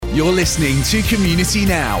You're listening to Community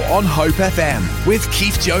Now on Hope FM with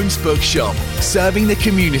Keith Jones Bookshop, serving the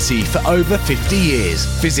community for over 50 years.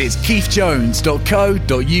 Visit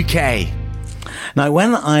keithjones.co.uk. Now,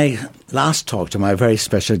 when I last talked to my very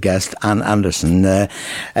special guest, Anne Anderson,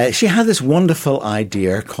 she had this wonderful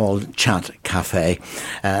idea called Chat Cafe,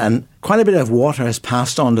 and quite a bit of water has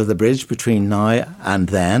passed under the bridge between now and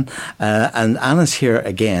then, and Anna's here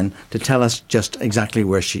again to tell us just exactly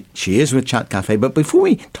where she is with Chat Cafe. But before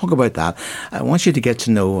we talk about that, I want you to get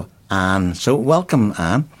to know Anne. So welcome,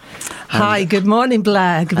 Anne. Hi, good morning,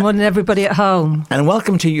 Blair. Good morning, everybody at home. And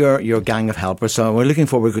welcome to your gang of helpers. So we're looking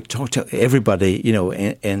forward to talk to everybody,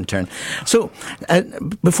 in turn. So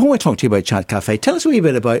before we talk to you about Chat Cafe, tell us a wee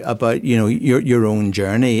bit about your own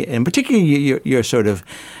journey, and particularly your sort of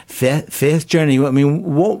faith journey. I mean,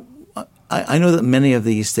 I know that many of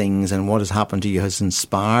these things and what has happened to you has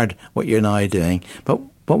inspired what you're now doing. But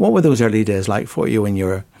what were those early days like for you when you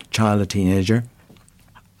were a child, a teenager?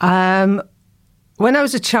 When I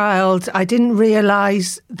was a child, I didn't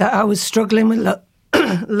realise that I was struggling with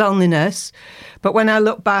loneliness. But when I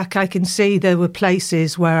look back, I can see there were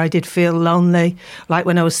places where I did feel lonely. Like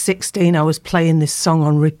when I was 16, I was playing this song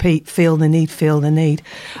on repeat, Feel the Need, Feel the Need.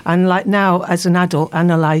 And like now, as an adult,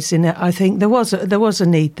 analysing it, I think there was a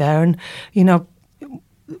need there. And,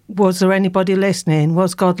 was there anybody listening?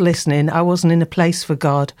 Was God listening? I wasn't in a place for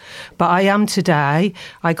God. But I am today.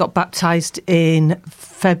 I got baptised in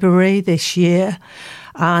February this year.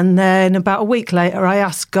 And then about a week later, I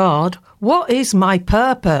asked God, what is my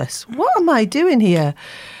purpose? What am I doing here?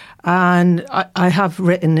 And I have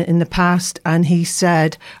written in the past, and he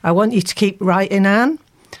said, I want you to keep writing, Anne.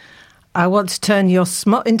 I want to turn your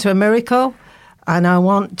smut into a miracle, and I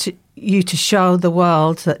want you to show the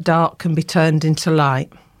world that dark can be turned into light.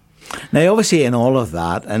 Now, obviously, in all of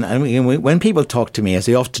that, and when people talk to me, as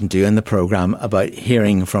they often do in the programme, about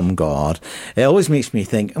hearing from God, it always makes me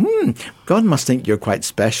think, God must think you're quite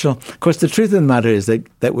special. Of course, the truth of the matter is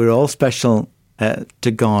that we're all special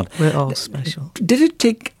to God. We're all special. Did it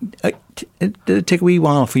take a wee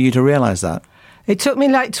while for you to realise that? It took me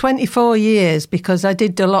like 24 years because I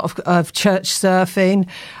did a lot of church surfing,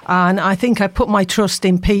 and I think I put my trust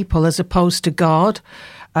in people as opposed to God.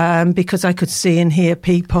 Because I could see and hear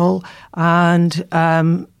people, and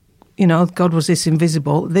God was this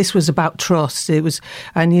invisible. This was about trust. It was,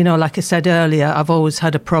 and like I said earlier, I've always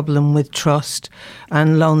had a problem with trust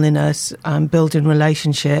and loneliness and building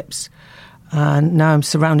relationships. And now I'm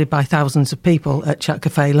surrounded by thousands of people at Chat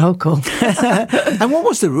Cafe Local. And what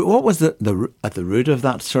was the at the root of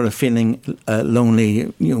that sort of feeling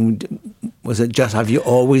lonely? Was it just, have you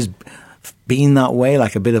always been that way,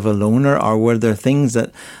 like a bit of a loner, or were there things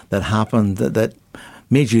that happened that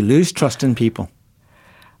made you lose trust in people?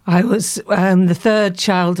 I was the third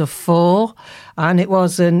child of four, and it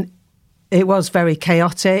was very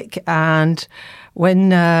chaotic. And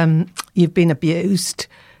when you've been abused,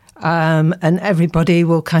 and everybody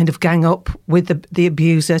will kind of gang up with the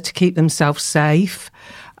abuser to keep themselves safe,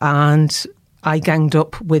 and I ganged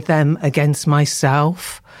up with them against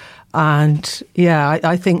myself. And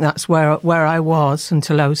I think that's where I was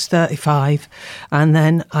until I was 35. And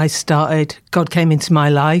then God came into my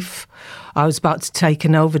life. I was about to take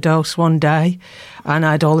an overdose one day, and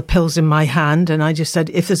I had all the pills in my hand, and I just said,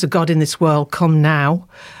 if there's a God in this world, come now.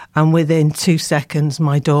 And within 2 seconds,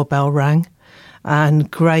 my doorbell rang, and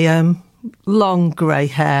Graham, long grey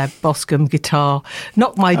hair, Boscombe guitar,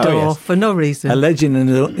 knocked my door for no reason. A legend in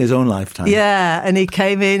his own lifetime. Yeah, and he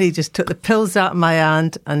came in, he just took the pills out of my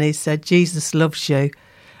hand, and he said, Jesus loves you.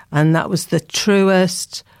 And that was the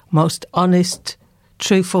truest, most honest,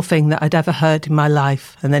 truthful thing that I'd ever heard in my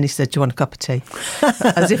life. And then he said, do you want a cup of tea?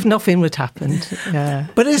 As if nothing had happened. Yeah.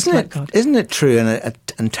 But isn't it true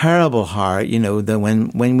and terrible hard, that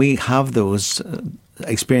when we have those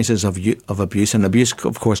experiences of abuse, and abuse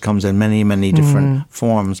of course comes in many, many different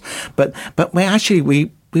forms, but we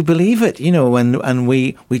believe it, and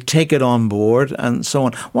we take it on board and so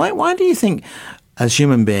on. Why do you think as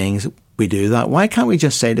human beings we do that? Why can't we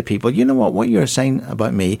just say to people, you know what you're saying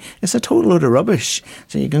about me is a total load of rubbish,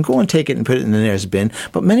 so you can go and take it and put it in the nearest bin?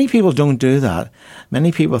 But many people don't do that.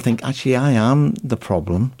 Many people think, actually, I am the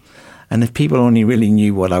problem, and if people only really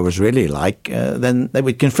knew what I was really like, then they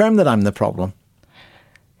would confirm that I'm the problem.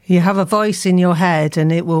 You have a voice in your head,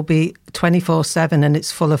 and it will be 24/7, and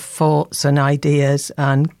it's full of thoughts and ideas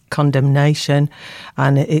and condemnation,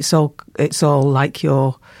 and it's all like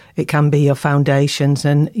it can be your foundations,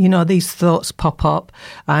 and these thoughts pop up,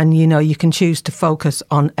 and you can choose to focus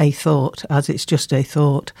on a thought as it's just a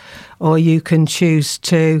thought, or you can choose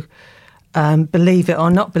to believe it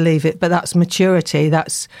or not believe it. But that's maturity.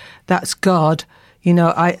 That's God You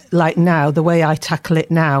know, the way I tackle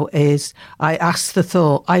it now is I ask the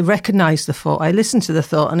thought, I recognise the thought, I listen to the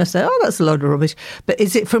thought and I say, oh, that's a load of rubbish. But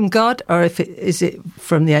is it from God or is it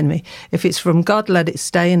from the enemy? If it's from God, let it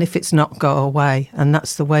stay, and if it's not, go away. And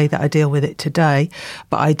that's the way that I deal with it today.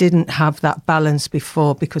 But I didn't have that balance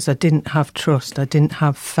before because I didn't have trust, I didn't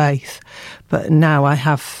have faith. But now I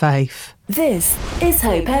have faith. This is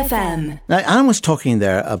Hope FM. Now, Anne was talking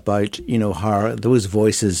there about, how those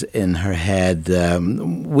voices in her head,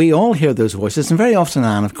 we all hear those voices, and very often,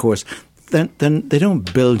 Anne, of course, they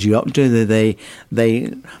don't build you up, do they?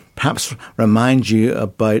 They perhaps remind you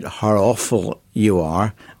about how awful you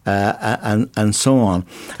are, and so on.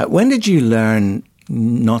 When did you learn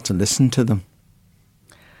not to listen to them?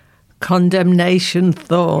 Condemnation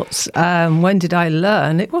thoughts. When did I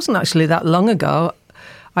learn? It wasn't actually that long ago.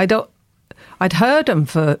 I'd heard them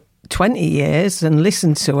for 20 years and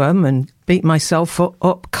listened to them and beat myself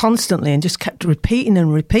up constantly and just kept repeating,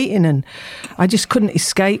 and I just couldn't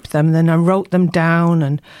escape them. Then I wrote them down,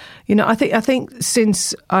 and I think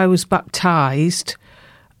since I was baptised,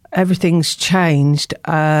 everything's changed,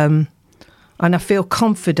 and I feel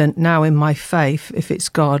confident now in my faith. If it's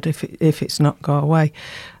God, if it's not, go away.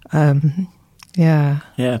 Yeah.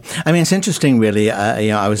 I mean, it's interesting, really.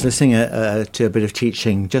 I was listening to a bit of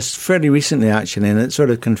teaching just fairly recently, actually, and it sort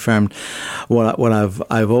of confirmed what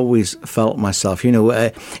I've always felt myself.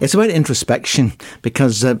 It's about introspection,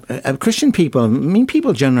 because Christian people,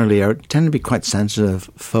 people generally tend to be quite sensitive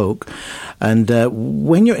folk, and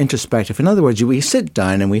when you're introspective, in other words, we sit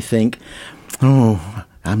down and we think, oh,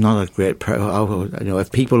 I'm not a great person.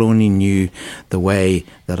 If people only knew the way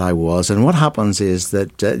that I was. And what happens is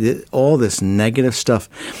that all this negative stuff,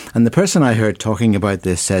 and the person I heard talking about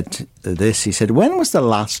this said this, he said, when was the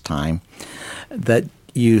last time that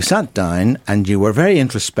you sat down and you were very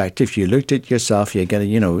introspective, you looked at yourself, you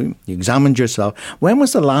examined yourself. When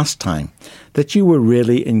was the last time that you were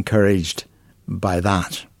really encouraged by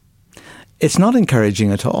that? It's not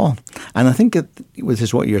encouraging at all. And I think this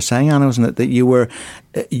is what you're saying, Anna, isn't it? That you were,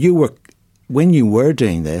 when you were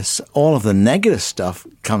doing this, all of the negative stuff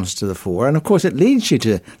comes to the fore. And of course, it leads you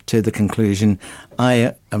to the conclusion,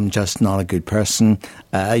 I am just not a good person.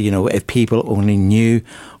 If people only knew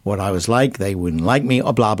what I was like, they wouldn't like me,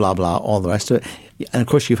 or blah, blah, blah, all the rest of it. And of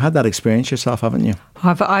course, you've had that experience yourself, haven't you?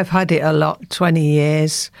 I've had it a lot, 20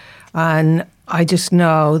 years. And I just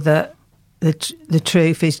know that the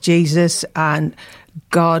truth is Jesus, and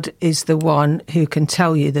God is the one who can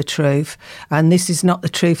tell you the truth. And this is not the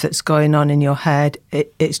truth that's going on in your head.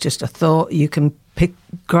 It's just a thought. You can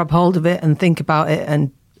grab hold of it and think about it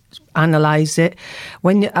and analyse it.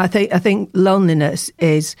 I think loneliness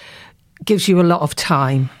gives you a lot of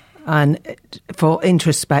time and for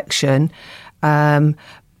introspection,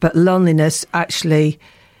 but loneliness actually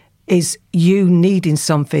is you needing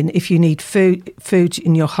something. If you need food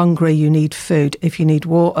and you're hungry, you need food. If you need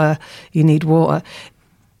water, you need water,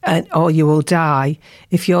 or you will die.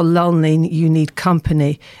 If you're lonely, you need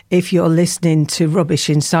company. If you're listening to rubbish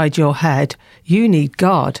inside your head, you need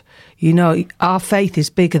God. Our faith is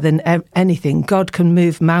bigger than anything. God can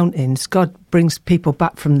move mountains. God brings people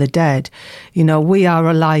back from the dead. We are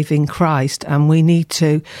alive in Christ, and we need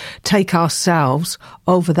to take ourselves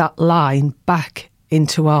over that line back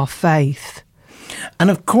into our faith. And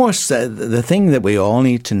of course, the thing that we all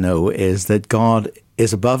need to know is that God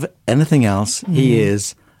is above anything else. Mm. He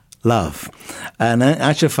is love. And in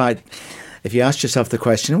actual fact, if you ask yourself the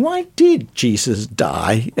question, why did Jesus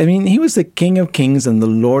die? I mean, he was the King of Kings and the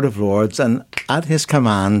Lord of Lords, and at his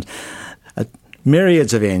command,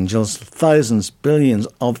 myriads of angels, thousands, billions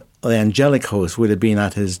of the angelic host would have been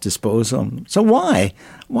at his disposal. So why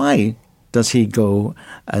does he go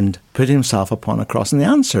and put himself upon a cross? And the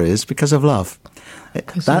answer is because of love.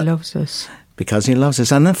 Because he loves us. Because he loves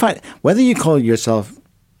us. And in fact, whether you call yourself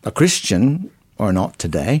a Christian or not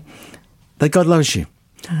today, that God loves you.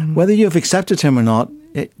 Whether you've accepted him or not,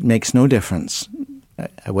 it makes no difference.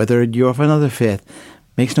 Whether you're of another faith,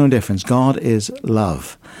 makes no difference. God is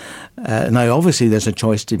love. Now, obviously, there's a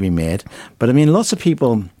choice to be made. But I mean, lots of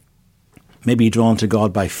people may be drawn to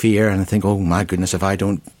God by fear and think, oh my goodness, if I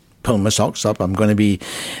don't pull my socks up,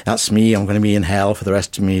 that's me, I'm going to be in hell for the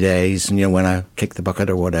rest of my days, when I kick the bucket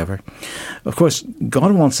or whatever. Of course,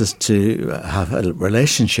 God wants us to have a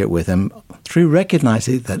relationship with him through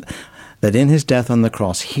recognizing that in his death on the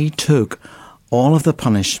cross, he took all of the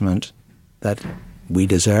punishment that we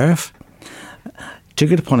deserve,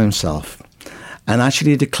 took it upon himself, and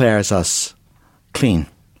actually declares us clean.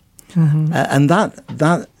 And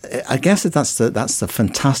that I guess that's the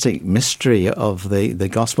fantastic mystery of the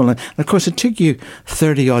gospel. And of course, it took you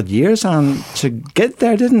 30-odd years to get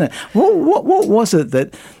there, didn't it? What was it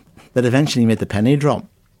that eventually made the penny drop?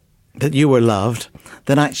 That you were loved,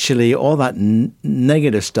 that actually all that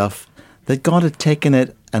negative stuff, that God had taken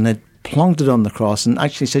it and had plonked it on the cross and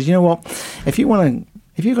actually says, you know what, if you've got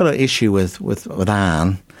an issue with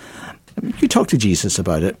Anne, you talk to Jesus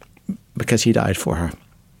about it because he died for her.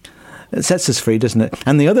 It sets us free, doesn't it?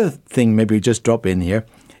 And the other thing maybe we just drop in here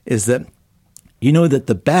is that you know that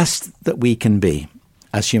the best that we can be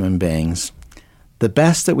as human beings, the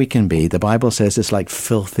best that we can be, the Bible says, is like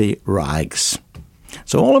filthy rags.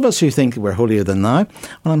 So all of us who think we're holier than thou,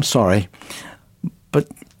 well, I'm sorry, but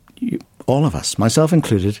all of us, myself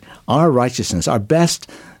included, our righteousness, our best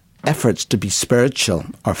efforts to be spiritual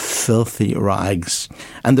are filthy rags.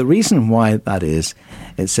 And the reason why that is,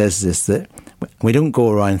 it says this, that we don't go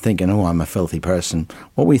around thinking, oh, I'm a filthy person.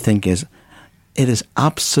 What we think is, it is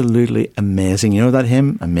absolutely amazing. You know that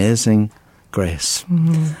hymn? Amazing Grace.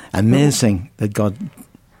 Amazing that God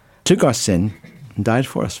took our sin and died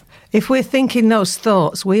for us. If we're thinking those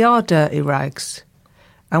thoughts, we are dirty rags.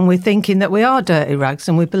 And we're thinking that we are dirty rags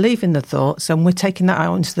and we believe in the thoughts and we're taking that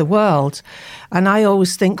out into the world. And I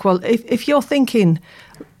always think, well, if you're thinking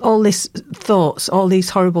all these thoughts, all these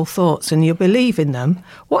horrible thoughts, and you believe in them,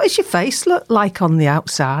 what does your face look like on the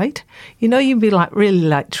outside? You know, you'd be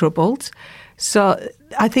really troubled. So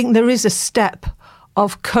I think there is a step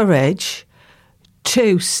of courage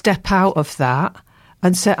to step out of that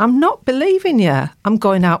and say, I'm not believing you. I'm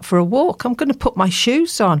going out for a walk. I'm going to put my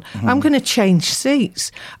shoes on. I'm going to change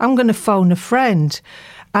seats. I'm going to phone a friend.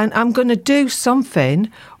 And I'm going to do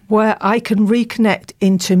something where I can reconnect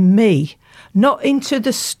into me, not into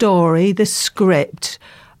the story, the script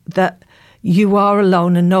that you are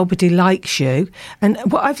alone and nobody likes you. And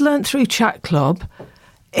what I've learned through Chat Club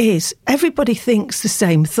is everybody thinks the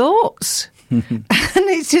same thoughts. And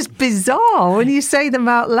it's just bizarre when you say them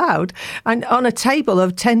out loud. And on a table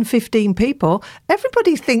of 10, 15 people,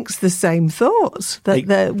 everybody thinks the same thoughts, that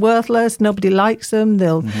they're worthless, nobody likes them,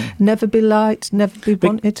 they'll never be liked, never be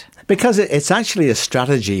wanted. Because it's actually a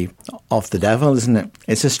strategy of the devil, isn't it?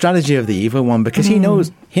 It's a strategy of the evil one, because he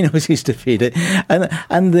knows he's defeated.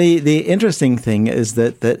 And the interesting thing is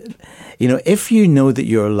that you know, if you know that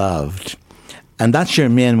you're loved, and that's your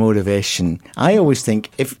main motivation, I always think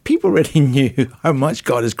if people really knew how much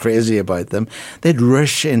God is crazy about them, they'd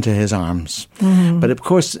rush into his arms. But of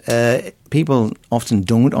course, people often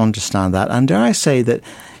don't understand that. And dare I say that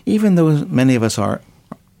even though many of us are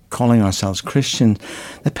calling ourselves Christian,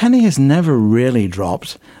 the penny has never really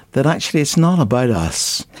dropped that actually it's not about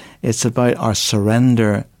us. It's about our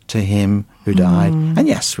surrender to him who died. And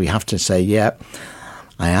yes, we have to say, yeah,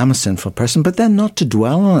 I am a sinful person, but then not to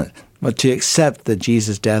dwell on it, but to accept that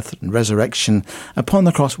Jesus' death and resurrection upon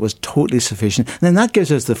the cross was totally sufficient. And then that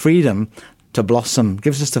gives us the freedom to blossom,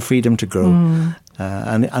 gives us the freedom to grow.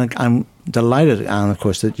 And I'm delighted, Anne, of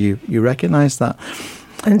course, that you recognise that.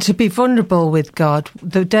 And to be vulnerable with God.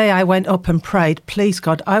 The day I went up and prayed, please,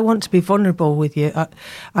 God, I want to be vulnerable with you.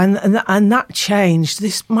 And that changed.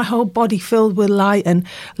 My whole body filled with light and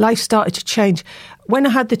life started to change. When I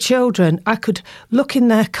had the children, I could look in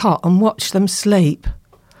their cot and watch them sleep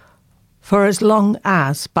for as long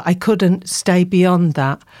as, but I couldn't stay beyond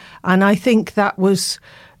that. And I think that was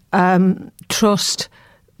trust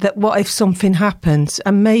that what if something happens,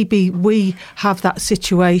 and maybe we have that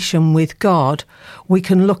situation with God, we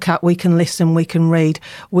can look at, we can listen, we can read,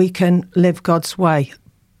 we can live God's way.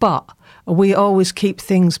 But we always keep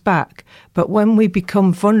things back. But when we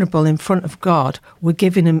become vulnerable in front of God, we're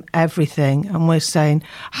giving him everything and we're saying,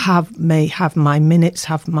 have me, have my minutes,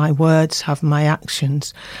 have my words, have my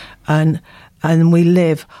actions. And we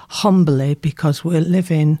live humbly because we're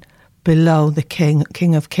living below the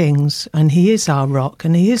King of Kings, and he is our rock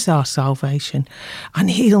and he is our salvation. And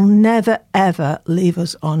he'll never, ever leave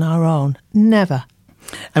us on our own. Never.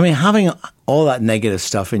 I mean, having all that negative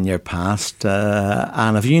stuff in your past,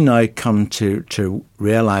 and have you now come to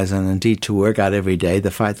realise and indeed to work out every day the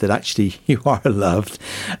fact that actually you are loved,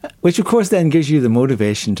 which of course then gives you the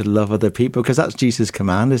motivation to love other people, because that's Jesus'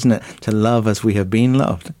 command, isn't it? To love as we have been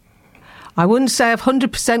loved. I wouldn't say I've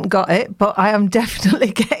 100% got it, but I am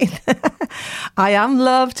definitely getting there. I am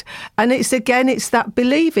loved. And it's that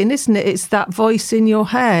believing, isn't it? It's that voice in your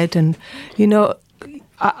head. And, you know,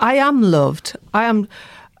 I am loved.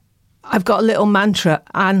 I've got a little mantra,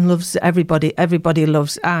 Anne loves everybody, everybody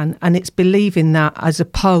loves Anne. And it's believing that as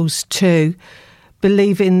opposed to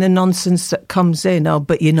believing the nonsense that comes in, oh,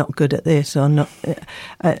 but you're not good at this or not.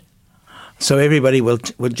 So everybody will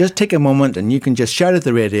just take a moment and you can just shout at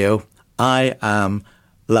the radio, I am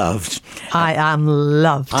loved. I am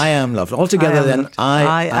loved. I am loved. Altogether then,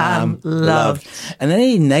 I am loved. And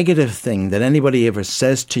any negative thing that anybody ever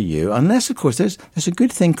says to you, unless, of course, there's a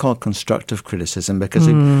good thing called constructive criticism, because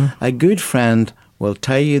a good friend will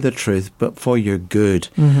tell you the truth, but for your good.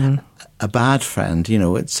 Mm-hmm. A bad friend,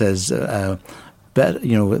 it says, that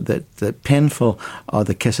painful are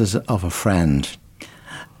the kisses of a friend,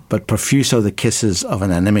 but profuse are the kisses of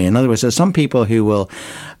an enemy. In other words, there's some people who will,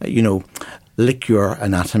 lick your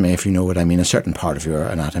anatomy, if you know what I mean, a certain part of your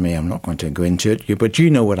anatomy. I'm not going to go into it, but you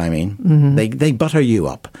know what I mean. Mm-hmm. They butter you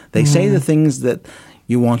up. They say the things that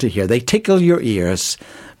you want to hear. They tickle your ears,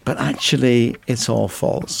 but actually it's all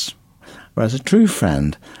false. Whereas a true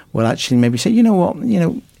friend will actually maybe say, you know what,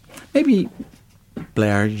 maybe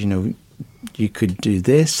Blair, you could do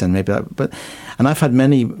this and maybe that. And I've had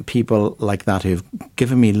many people like that who've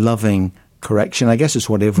given me loving correction. I guess it's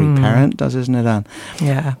what every parent does, isn't it, Anne?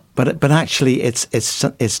 Yeah. But actually,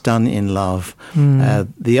 it's done in love.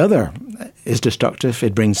 The other is destructive.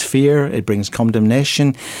 It brings fear. It brings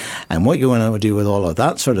condemnation. And what you want to do with all of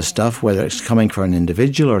that sort of stuff, whether it's coming from an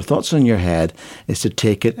individual or thoughts in your head, is to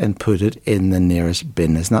take it and put it in the nearest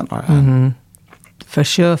bin. Isn't that right, Anne? Mm-hmm. For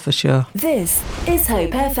sure, for sure. This is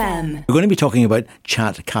Hope FM. We're going to be talking about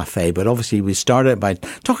Chat Cafe, but obviously we started by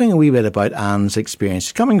talking a wee bit about Anne's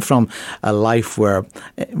experience, coming from a life where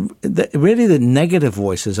really the negative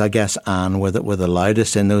voices, I guess, Anne, were the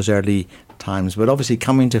loudest in those early times, but obviously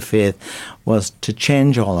coming to faith was to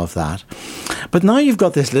change all of that. But now you've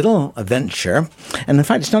got this little venture, and in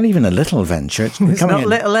fact it's not even a little venture, it's not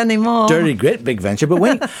little anymore. Dirty, great big venture. But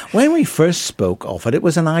when we first spoke of it, it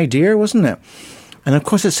was an idea, wasn't it? And of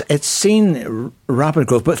course, it's seen rapid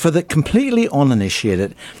growth. But for the completely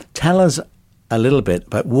uninitiated, tell us a little bit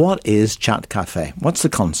about what is Chat Cafe. What's the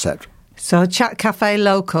concept? So Chat Cafe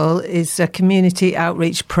Local is a community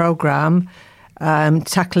outreach programme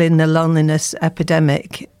tackling the loneliness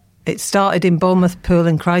epidemic. It started in Bournemouth Pool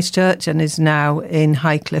in Christchurch and is now in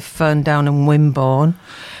Highcliffe, Ferndown and Wimborne.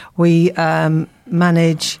 We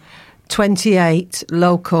manage 28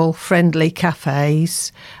 local friendly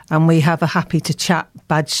cafes, and we have a Happy to Chat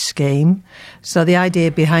badge scheme. So the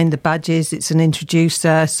idea behind the badges, it's an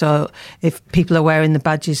introducer. So if people are wearing the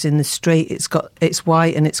badges in the street, it's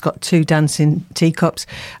white and it's got 2 dancing teacups.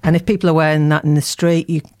 And if people are wearing that in the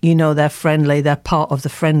street, you know they're friendly. They're part of the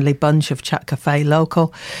friendly bunch of Chat Cafe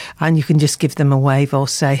Local, and you can just give them a wave or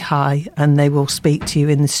say hi, and they will speak to you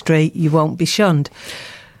in the street. You won't be shunned.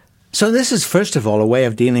 So this is, first of all, a way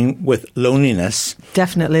of dealing with loneliness.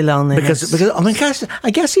 Definitely loneliness. Because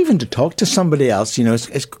I guess even to talk to somebody else,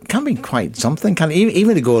 it can be quite something.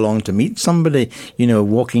 Even to go along to meet somebody,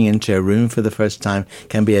 walking into a room for the first time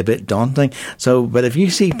can be a bit daunting. So, but if you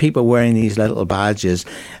see people wearing these little badges,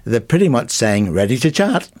 they're pretty much saying, ready to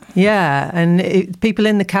chat. Yeah, and people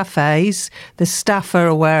in the cafes, the staff are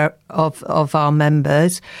aware of our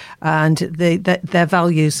members, and their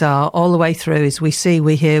values are all the way through is we see,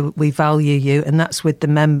 we hear, we value you, and that's with the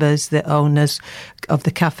members, the owners of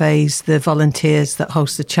the cafes, the volunteers that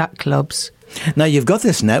host the chat clubs. Now you've got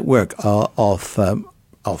this network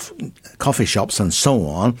of coffee shops and so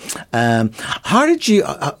on. How did you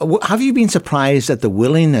have you been surprised at the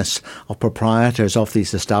willingness of proprietors of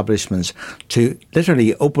these establishments to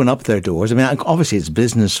literally open up their doors? I mean, obviously it's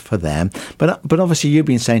business for them, but obviously you've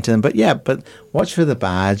been saying to them, but watch for the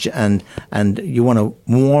badge, and you want a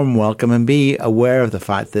warm welcome and be aware of the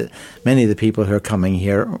fact that many of the people who are coming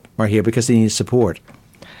here are here because they need support.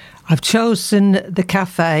 I've chosen the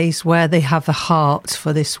cafes where they have a heart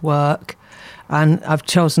for this work. And I've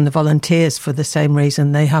chosen the volunteers for the same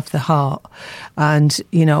reason. They have the heart. And,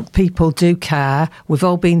 people do care. We've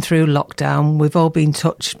all been through lockdown. We've all been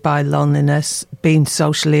touched by loneliness, being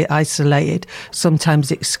socially isolated,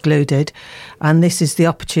 sometimes excluded. And this is the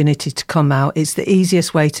opportunity to come out. It's the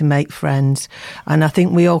easiest way to make friends. And I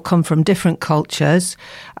think we all come from different cultures.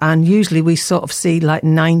 And usually we sort of see like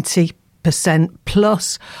 90%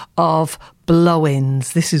 plus of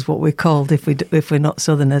blow-ins. This is what we're called if we're not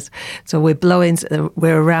Southerners. So we're blow-ins.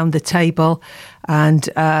 We're around the table, and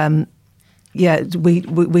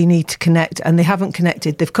we need to connect. And they haven't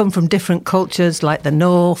connected. They've come from different cultures, like the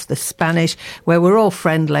North, the Spanish, where we're all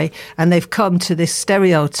friendly, and they've come to this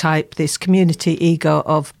stereotype, this community ego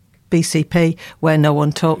of BCP where no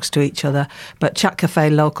one talks to each other. But Chat Cafe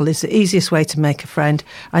Local is the easiest way to make a friend,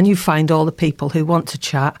 and you find all the people who want to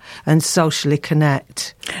chat and socially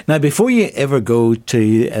connect. Now, before you ever go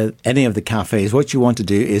to any of the cafes, what you want to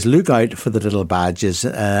do is look out for the little badges,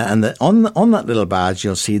 and on that little badge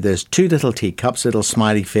you'll see there's 2 little teacups, little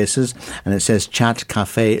smiley faces, and it says Chat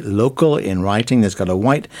Cafe Local in writing. There's got a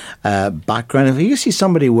white background. If you see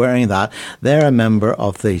somebody wearing that, they're a member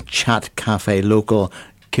of the Chat Cafe Local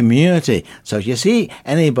community. So if you see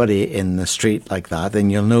anybody in the street like that, then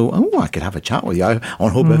you'll know, oh, I could have a chat with you on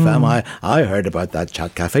Hope FM. I heard about that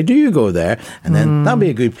Chat Cafe. Do you go there? And then that'd be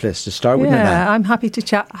a good place to start, wouldn't it? Yeah, I'm happy to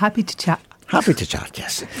chat. Happy to chat. Happy to chat,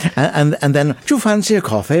 yes. And then, do you fancy a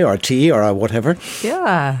coffee or a tea or a whatever?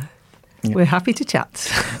 Yeah, we're happy to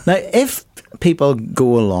chat. Now, if people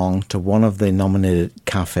go along to one of the nominated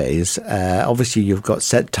cafes, obviously you've got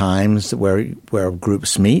set times where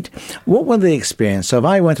groups meet. What will they experience? So if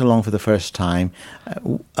I went along for the first time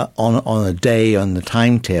on a day on the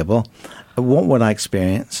timetable, what would I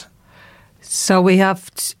experience? So we have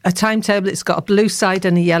a timetable. It's got a blue side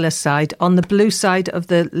and a yellow side. On the blue side of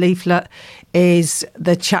the leaflet is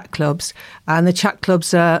the chat clubs, and the chat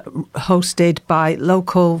clubs are hosted by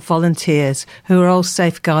local volunteers who are all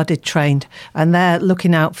safeguarded trained, and they're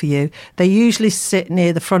looking out for you. They usually sit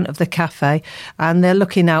near the front of the cafe, and they're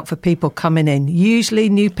looking out for people coming in. Usually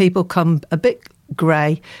new people come a bit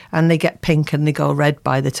grey and they get pink and they go red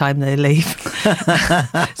by the time they leave.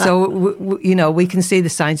 So, we can see the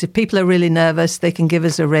signs. If people are really nervous, they can give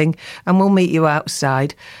us a ring and we'll meet you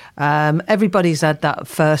outside. Everybody's had that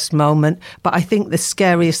first moment, but I think the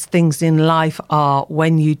scariest things in life are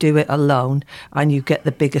when you do it alone and you get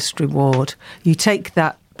the biggest reward. You take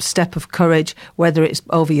that step of courage, whether it's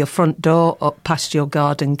over your front door or past your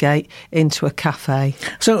garden gate into a cafe.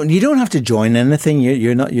 So you don't have to join anything.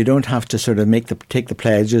 You don't have to sort of take the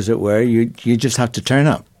pledge, as it were. You just have to turn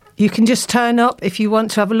up. You can just turn up. If you want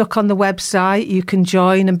to have a look on the website, you can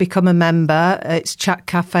join and become a member. It's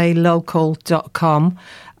chatcafelocal.com,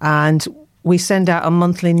 and we send out a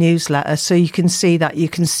monthly newsletter, so you can see that. You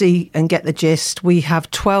can see and get the gist. We have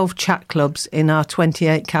 12 chat clubs in our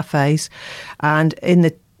 28 cafes, and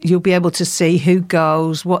you'll be able to see who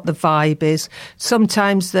goes, what the vibe is.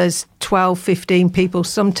 Sometimes there's 12, 15 people.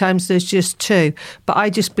 Sometimes there's just 2. But I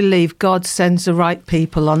just believe God sends the right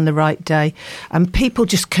people on the right day. And people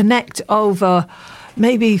just connect over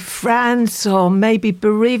maybe friends or maybe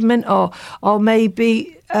bereavement or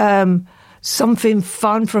maybe something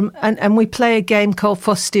fun and we play a game called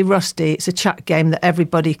Fusty Rusty. It's a chat game that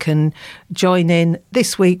everybody can join in.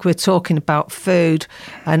 This week we're talking about food,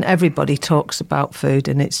 and everybody talks about food,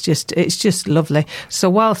 and it's just lovely. So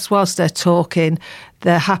whilst they're talking,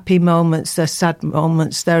 their happy moments, their sad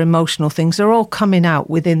moments, their emotional things are all coming out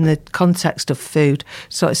within the context of food.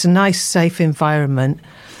 So it's a nice, safe environment.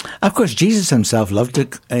 Of course, Jesus himself loved to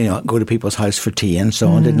go to people's house for tea and so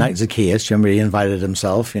on. Didn't like Zacchaeus? Remember, he invited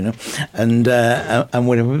himself, and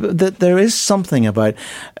whatever. There is something about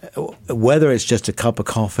whether it's just a cup of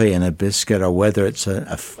coffee and a biscuit, or whether it's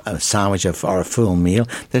a sandwich or a full meal.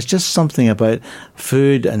 There's just something about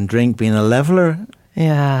food and drink being a leveler.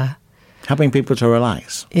 Yeah, helping people to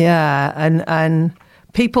relax. Yeah, and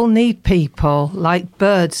people need people. Like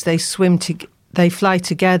birds, they fly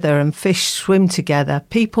together, and fish swim together.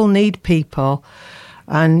 People need people,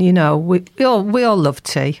 and we all love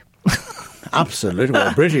tea. Absolutely,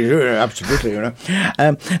 well, British, absolutely.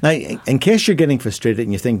 Now, in case you're getting frustrated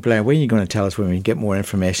and you think, Blair, when are you going to tell us when we get more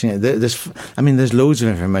information? There's loads of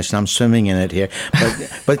information. I'm swimming in it here,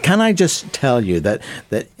 but can I just tell you that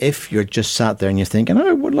if you're just sat there and you're thinking,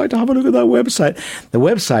 I would like to have a look at that website. The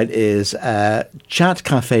website is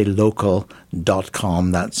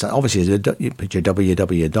chatcafelocal.com. That's obviously you put your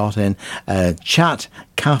www in,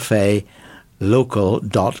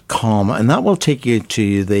 chatcafelocal.com, and that will take you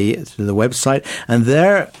to the website, and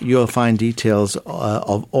there you'll find details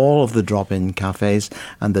of all of the drop-in cafes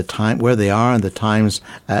and the time where they are and the times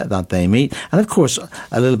that they meet, and of course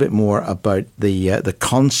a little bit more about the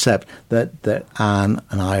concept that Anne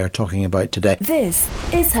and I are talking about today. This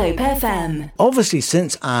is Hope FM. Obviously,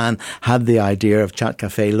 since Anne had the idea of Chat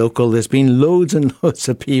Cafe Local, there's been loads and loads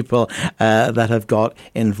of people that have got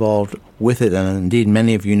involved with it, and indeed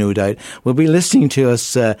many of you, no doubt, will be listening to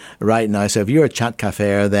us right now. So if you're a Chat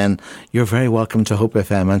Cafeer, then you're very welcome to Hope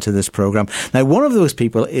FM and to this programme. Now, one of those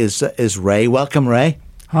people is Ray. Welcome, Ray.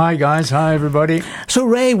 Hi, guys. Hi, everybody. So,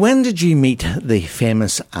 Ray, when did you meet the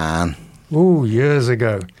famous Anne? Oh, years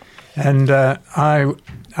ago. And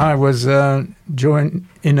I was joined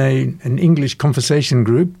in an English conversation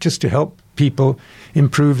group just to help people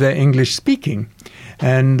improve their English speaking.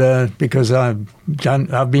 And because I've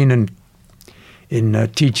been in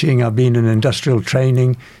teaching, I've been in industrial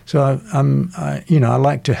training, so I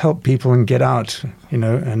like to help people and get out,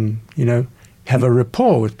 and have a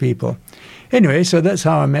rapport with people. Anyway, so that's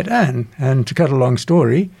how I met Anne. And to cut a long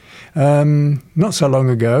story, not so long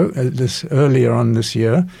ago, earlier on this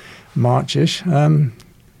year, March-ish,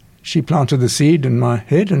 she planted the seed in my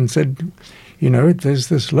head and said, there's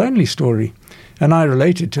this lonely story. And I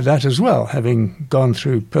related to that as well, having gone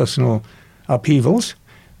through personal upheavals,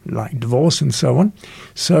 like divorce and so on.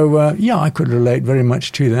 So, I could relate very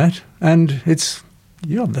much to that. And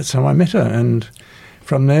that's how I met her. And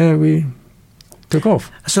from there, we took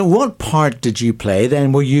off. So what part did you play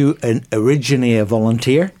then? Were you originally a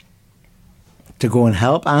volunteer to go and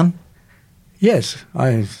help Anne? Yes,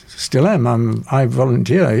 I still am. I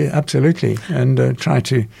volunteer, absolutely, and try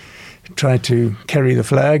to carry the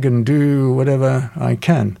flag and do whatever I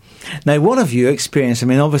can. Now, what have you experienced? I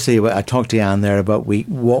mean, obviously, I talked to Anne there about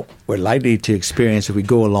what we're likely to experience if we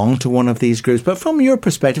go along to one of these groups. But from your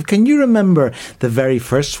perspective, can you remember the very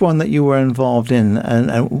first one that you were involved in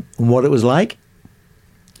and what it was like?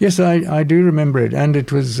 Yes, I do remember it, and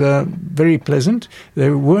it was very pleasant.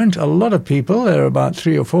 There weren't a lot of people. There were about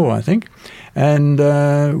 3 or 4, I think, and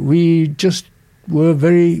we just were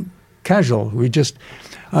very casual. We just,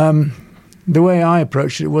 the way I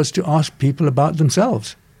approached it was to ask people about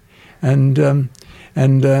themselves. And to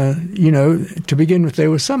begin with, there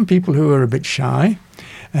were some people who were a bit shy,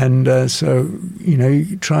 and so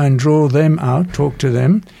you try and draw them out, talk to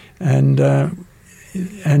them, and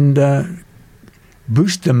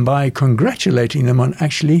boost them by congratulating them on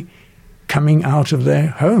actually coming out of their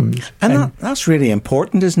homes. And that's really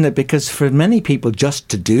important, isn't it? Because for many people, just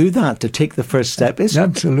to do that, to take the first step, is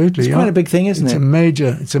absolutely, it's quite a big thing, isn't it?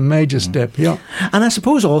 It's a major step, yeah. And I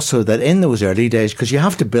suppose also that in those early days, because you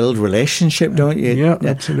have to build relationship, don't you? Yeah,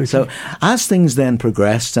 absolutely. So as things then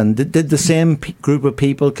progressed, and did the same group of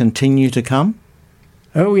people continue to come?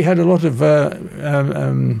 Oh, we had a lot of,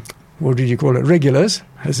 what did you call it, regulars,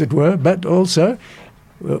 as it were, but also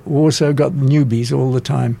got newbies all the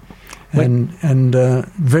time. And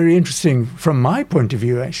very interesting from my point of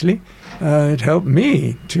view, actually. It helped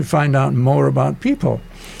me to find out more about people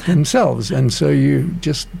themselves. And so you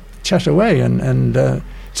just chat away, and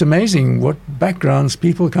it's amazing what backgrounds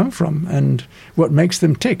people come from and what makes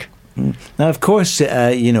them tick. Now, of course,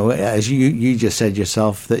 as you just said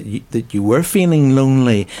yourself, that you were feeling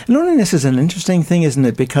lonely. Loneliness is an interesting thing, isn't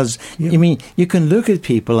it? Because, you can look at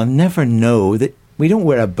people and never know that we don't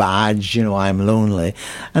wear a badge, I'm lonely.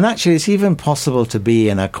 And actually, it's even possible to be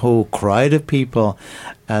in a whole crowd of people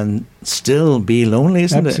and still be lonely,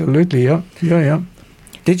 isn't Absolutely, it? Yeah.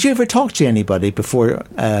 Did you ever talk to anybody before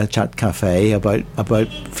Chat Cafe about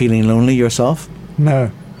feeling lonely yourself?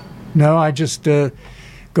 No, I just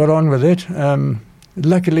got on with it.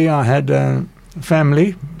 Luckily, I had a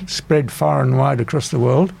family spread far and wide across the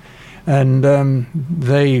world, and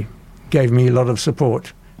they gave me a lot of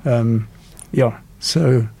support.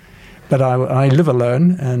 So, but I live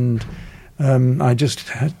alone, and I just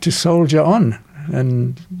had to soldier on,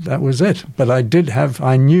 and that was it. But I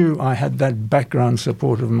knew I had that background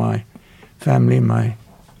support of my family, my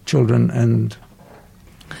children, and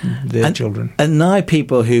their children. And now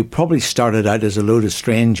people who probably started out as a load of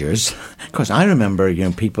strangers, because I remember,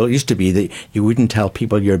 people, it used to be that you wouldn't tell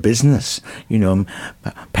people your business.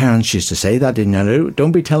 Parents used to say that, didn't you?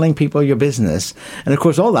 Don't be telling people your business. And of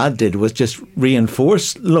course, all that did was just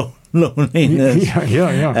reinforce loneliness.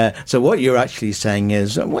 Yeah. So what you're actually saying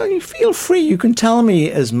is, well, you feel free. You can tell me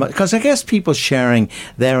as much, because I guess people sharing,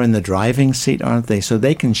 they're in the driving seat, aren't they? So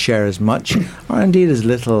they can share as much, or indeed as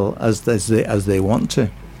little as they want to.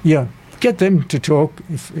 Yeah, get them to talk.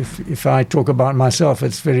 If I talk about myself,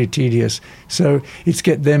 it's very tedious. So it's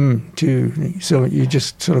get them to. So you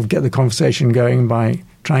just sort of get the conversation going by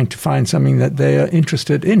trying to find something that they are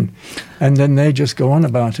interested in, and then they just go on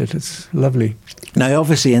about it. It's lovely. Now,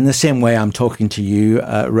 obviously, in the same way I'm talking to you,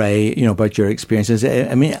 Ray, about your experiences,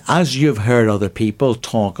 I mean, as you've heard other people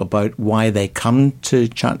talk about why they come to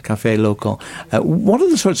Chat Cafe Local, what are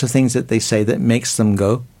the sorts of things that they say that makes them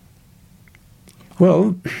go?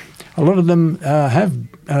 Well, a lot of them have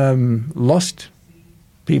lost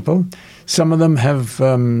people. Some of them have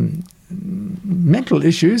mental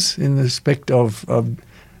issues in respect of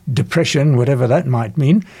depression, whatever that might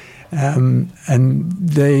mean. And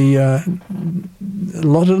they, a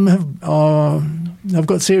lot of them have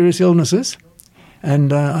got serious illnesses,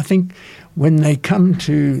 and I think when they come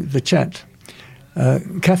to the chat,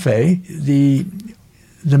 cafe, the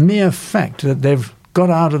mere fact that they've got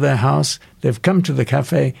out of their house, they've come to the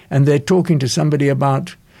cafe, and they're talking to somebody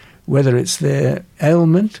about whether it's their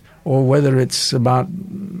ailment or whether it's about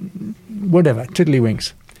whatever,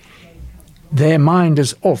 tiddlywinks. Their mind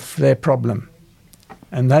is off their problem.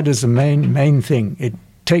 And that is the main thing. It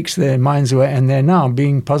takes their minds away, and they're now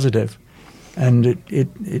being positive. And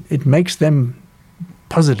it makes them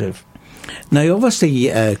positive. Now, obviously,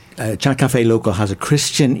 Chat Cafe Local has a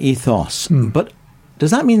Christian ethos, but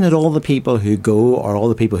does that mean that all the people who go or all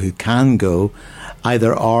the people who can go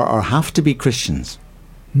either are or have to be Christians?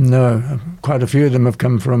 No, quite a few of them have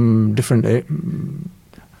come from different...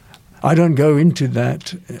 I don't go into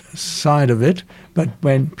that side of it, but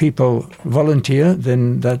when people volunteer,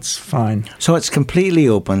 then that's fine. So it's completely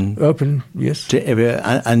open? Open, yes. To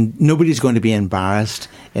and nobody's going to be embarrassed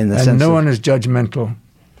in the sense and no one is judgmental.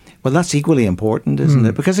 Well, that's equally important, isn't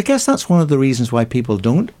it? Because I guess that's one of the reasons why people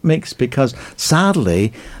don't mix, because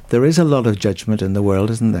sadly, there is a lot of judgment in the world,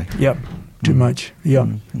 isn't there? Yep, too much, yeah.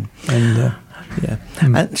 And... yeah.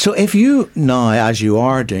 And so if you now, as you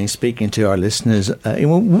are doing, speaking to our listeners,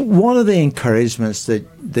 what are the encouragements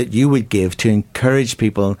that you would give to encourage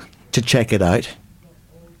people to check it out?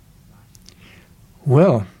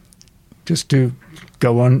 Well, just to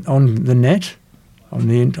go on the net, on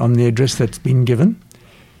the address that's been given,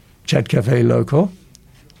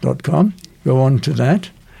 chatcafelocal.com, go on to that,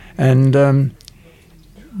 and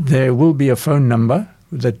there will be a phone number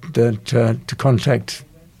that to contact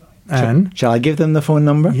Anne. Shall I give them the phone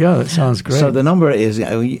number? Yeah, that sounds great. So the number is,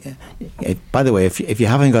 by the way, if you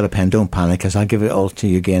haven't got a pen, don't panic, because I'll give it all to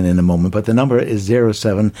you again in a moment. But the number is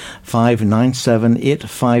 07597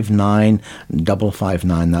 859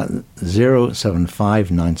 559. That's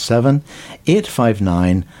 07597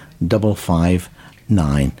 859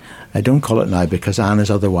 559. I don't call it now because Anne is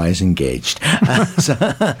otherwise engaged. So,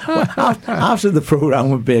 after the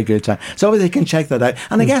programme would be a good time. So they can check that out.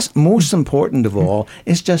 And I guess most important of all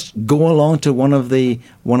is just go along to one of the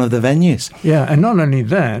venues. Yeah, and not only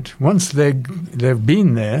that, once they've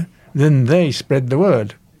been there, then they spread the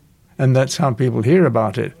word. And that's how people hear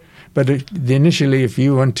about it. But initially, if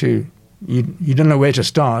you want to, you don't know where to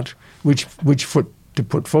start, which foot to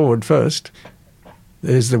put forward first,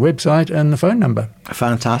 there's the website and the phone number.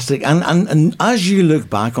 Fantastic. And as you look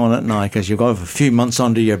back on it now, because you've got a few months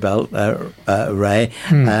under your belt, Ray,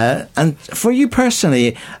 and for you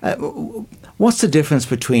personally, what's the difference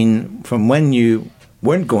from when you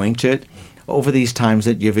weren't going to it over these times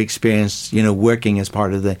that you've experienced, working as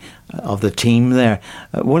part of the team there?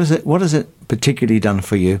 What has it particularly done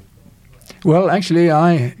for you? Well, actually,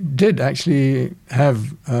 I did actually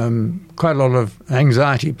have quite a lot of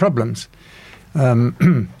anxiety problems.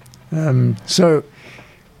 So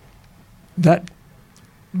that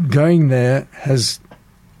going there has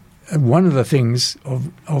one of the things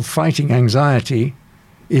of fighting anxiety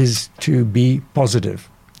is to be positive,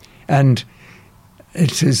 and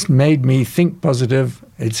it has made me think positive.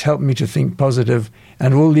 It's helped me to think positive,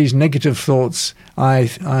 and all these negative thoughts. I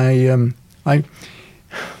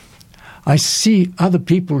see other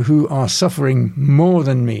people who are suffering more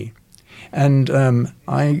than me, and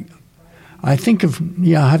I think I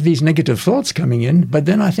have these negative thoughts coming in, but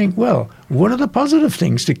then I think, well, what are the positive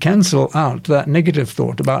things to cancel out that negative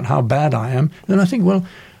thought about how bad I am? Then I think, well,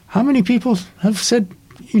 how many people have said,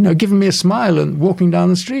 given me a smile and walking down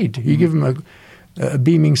the street? You give them a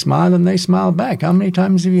beaming smile and they smile back. How many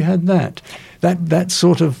times have you had that? That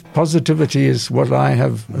sort of positivity is what I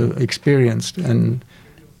have experienced and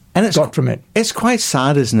got from it. It's quite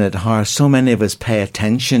sad, isn't it, how so many of us pay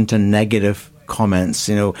attention to negative comments.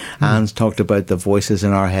 Anne's talked about the voices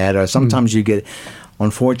in our head, or sometimes you get,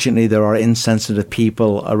 unfortunately, there are insensitive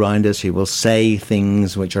people around us who will say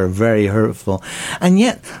things which are very hurtful, and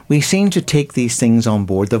yet we seem to take these things on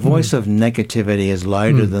board. The voice of negativity is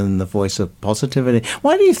louder than the voice of positivity.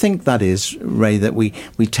 Why do you think that is, Ray, that we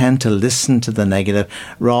tend to listen to the negative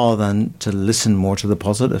rather than to listen more to the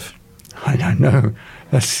positive? I don't know.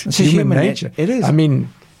 That's human nature. It is. I mean,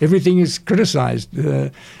 everything is criticised.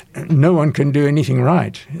 No one can do anything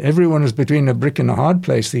right. Everyone is between a brick and a hard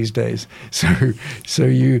place these days. So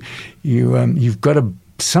you've got to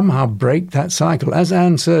somehow break that cycle. As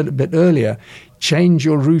Anne said a bit earlier, change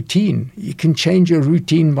your routine. You can change your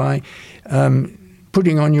routine by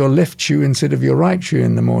putting on your left shoe instead of your right shoe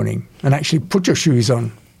in the morning, and actually put your shoes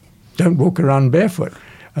on. Don't walk around barefoot.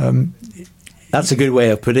 That's a good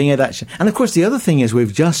way of putting it, actually. And of course, the other thing is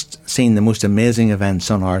we've just seen the most amazing events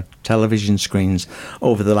on our television screens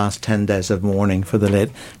over the last 10 days of mourning for the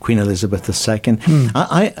late Queen Elizabeth II.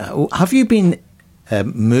 Have you been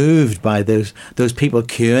moved by those people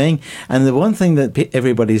queuing. And the one thing that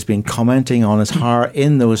everybody's been commenting on is how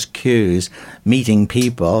in those queues, meeting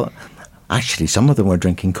people. Actually, some of them were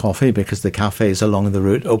drinking coffee because the cafes along the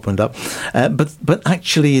route opened up. But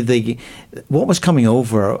actually, what was coming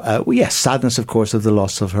over, yes, sadness, of course, of the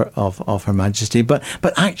loss of Her Majesty. But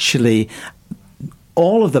actually,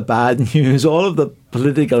 all of the bad news, all of the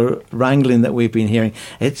political wrangling that we've been hearing,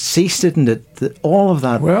 it ceased, didn't it? All of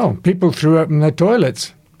that. Well, people threw up in their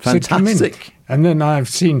toilets. Fantastic. And then I've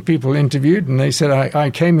seen people interviewed, and they said, I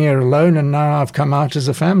came here alone, and now I've come out as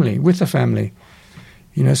a family, with a family.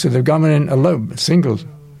 So they've gone in alone, single,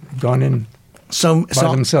 gone in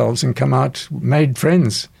by themselves and come out, made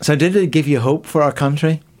friends. So did it give you hope for our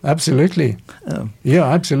country? Absolutely. Yeah,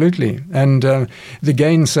 absolutely. And the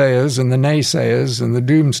gainsayers and the naysayers and the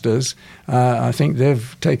doomsters, I think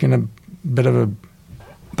they've taken a bit of a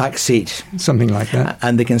back seat. Something like that.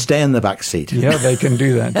 And they can stay in the back seat. Yeah, they can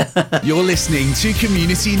do that. You're listening to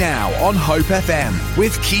Community Now on Hope FM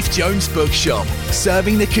with Keith Jones Bookshop,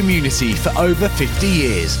 serving the community for over 50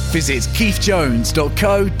 years. Visit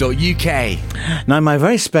keithjones.co.uk. Now, my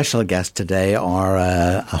very special guests today are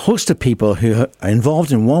a host of people who are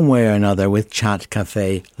involved in one way or another with Chat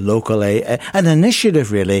Cafe locally, an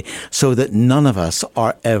initiative really, so that none of us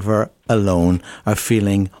are ever alone or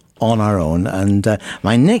feeling on our own. And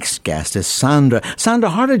my next guest is Sandra.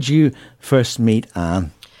 Sandra, how did you first meet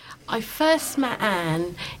Anne? I first met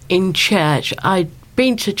Anne in church. I'd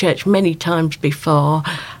been to church many times before,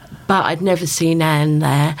 but I'd never seen Anne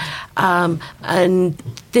there. And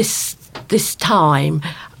this time,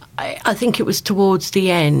 I think it was towards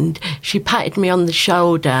the end, she patted me on the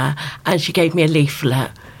shoulder and she gave me a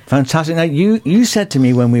leaflet. Fantastic. Now, you said to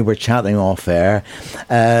me when we were chatting off air,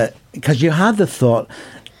 because you had the thought,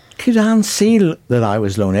 could Anne see that I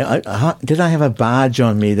was lonely? Did I have a badge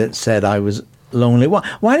on me that said I was lonely?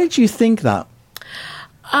 Why did you think that?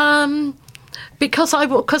 Because I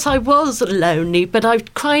was lonely, but I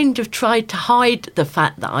kind of tried to hide the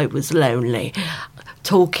fact that I was lonely.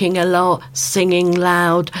 Talking a lot, singing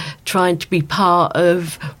loud, trying to be part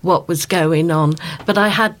of what was going on. But I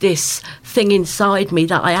had this thing inside me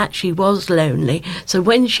that I actually was lonely. So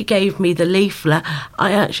when she gave me the leaflet,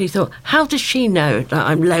 I actually thought, how does she know that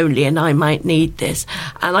I'm lonely and I might need this?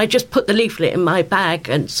 And I just put the leaflet in my bag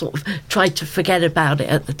and sort of tried to forget about it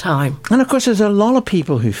at the time. And of course, there's a lot of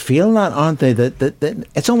people who feel that, aren't they? That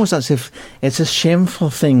it's almost as if it's a shameful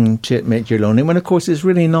thing to admit you're lonely, when of course it's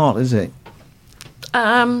really not, is it?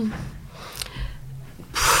 I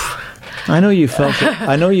know you felt it.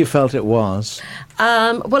 I know you felt it was.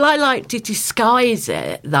 Well, I like to disguise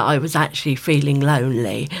it that I was actually feeling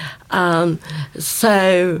lonely.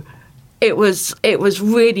 So it was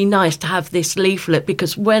really nice to have this leaflet,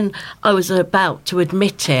 because when I was about to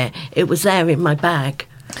admit it, it was there in my bag,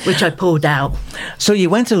 which I pulled out. So you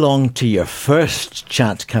went along to your first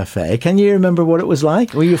Chat Cafe. Can you remember what it was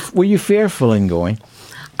like? Were you fearful in going?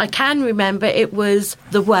 I can remember it was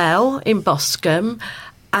the Well in Boscombe,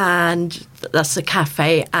 and that's the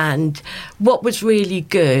cafe. And what was really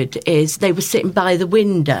good is they were sitting by the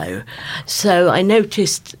window. So I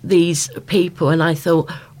noticed these people and I thought,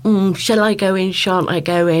 shall I go in? Shan't I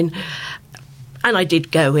go in? And I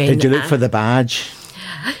did go in. Did you look for the badge?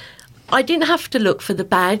 I didn't have to look for the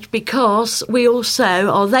badge, because they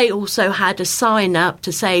also had a sign up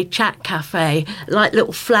to say Chat Cafe, like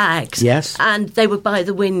little flags. Yes. And they were by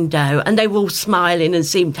the window and they were all smiling and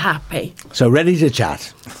seemed happy. So ready to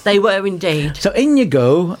chat. They were indeed. So in you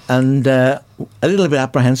go, and a little bit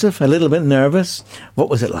apprehensive, a little bit nervous. What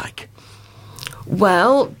was it like?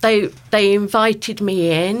 Well, they invited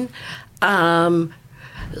me in,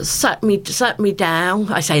 sat me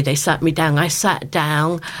down. I say they sat me down. I sat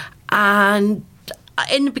down. And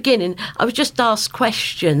in the beginning, I was just asked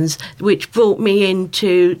questions which brought me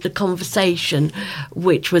into the conversation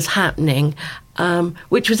which was happening,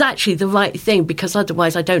 which was actually the right thing, because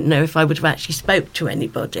otherwise I don't know if I would have actually spoke to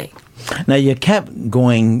anybody. Now, you kept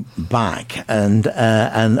going back, and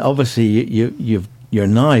obviously you're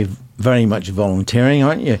now very much volunteering,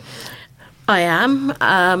 aren't you? I am.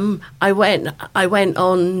 I went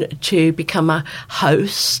on to become a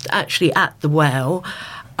host, actually, at the Well.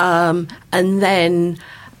 And then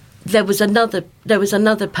there was another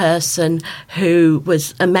person who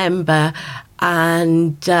was a member,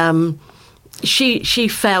 and she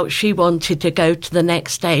felt she wanted to go to the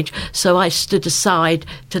next stage, so I stood aside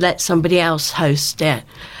to let somebody else host it.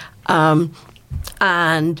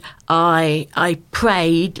 and I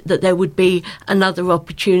prayed that there would be another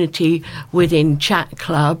opportunity within Chat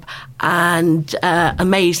Club, and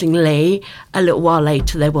amazingly, a little while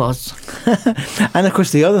later there was. And of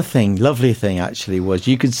course, the other thing, lovely thing actually, was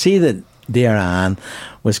you could see that dear Anne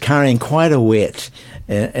was carrying quite a weight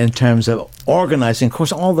in terms of organising, of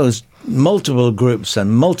course, all those multiple groups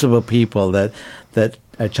and multiple people that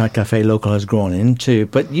Chat Cafe Local has grown into.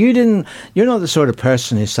 But you're not the sort of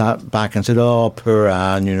person who sat back and said, oh, poor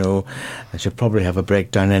Anne, I should probably have a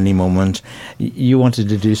breakdown any moment. You wanted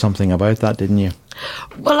to do something about that, didn't you?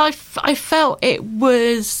 Well, I felt it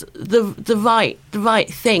was the right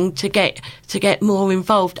thing to get more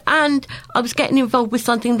involved, and I was getting involved with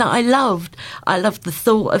something that I loved. I loved the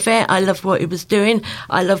thought of it. I loved what it was doing.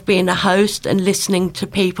 I loved being a host and listening to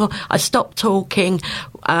people. I stopped talking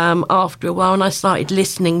after a while, and I started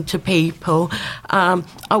listening to people.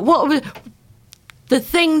 The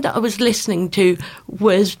thing that I was listening to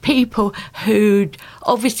was people who'd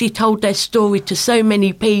obviously told their story to so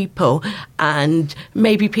many people, and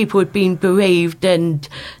maybe people had been bereaved and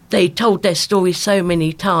they told their story so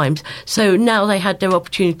many times. So now they had their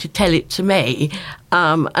opportunity to tell it to me,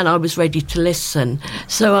 and I was ready to listen.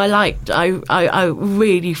 So I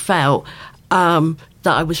really felt that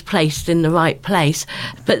I was placed in the right place.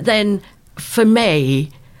 But then for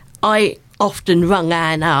me, I often rung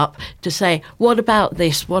Anne up to say, what about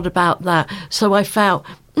this, what about that? So I felt,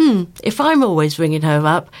 if I'm always ringing her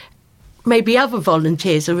up, maybe other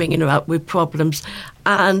volunteers are ringing her up with problems.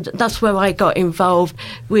 And that's where I got involved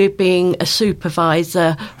with being a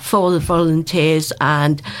supervisor for the volunteers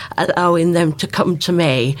and allowing them to come to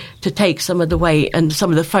me to take some of the weight and some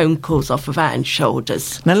of the phone calls off of Anne's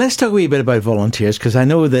shoulders. Now let's talk a wee bit about volunteers, because I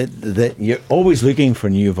know that you're always looking for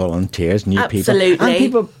new volunteers, new people. Absolutely. And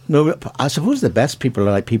people, I suppose the best people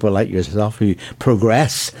are people like yourself who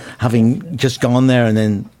progress, having just gone there and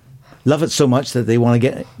then love it so much that they want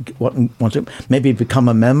to maybe become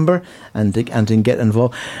a member and get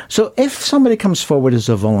involved. So if somebody comes forward as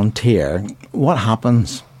a volunteer, what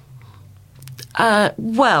happens?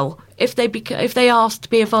 Well, if they ask to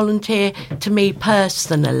be a volunteer to me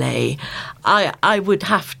personally, I would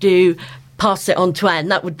have to pass it on to Anne.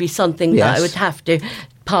 That would be something that I would have to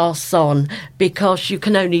pass on, because you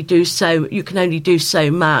can only do so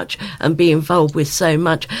much and be involved with so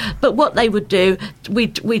much. But what they would do,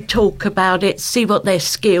 we'd talk about it, see what their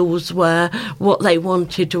skills were, what they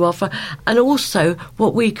wanted to offer, and also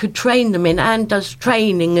what we could train them in. Anne does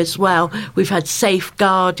training as well. We've had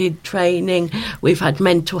safeguarded training, we've had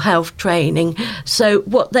mental health training. So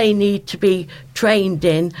what they need to be trained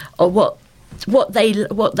in, or what they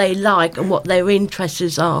like and what their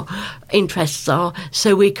interests are,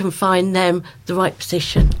 so we can find them the right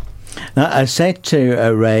position. Now, I said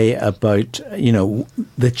to Ray about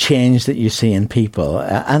the change that you see in people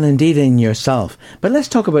and indeed in yourself. But let's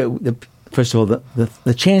talk about first of all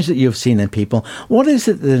the change that you've seen in people. What is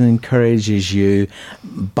it that encourages you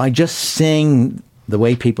by just seeing the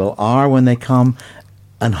way people are when they come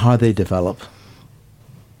and how they develop?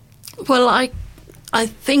 Well, I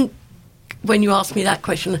think, when you ask me that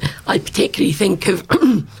question, I particularly think of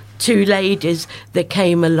two ladies that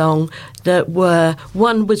came along that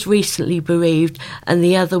one was recently bereaved and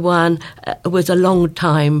the other one was a long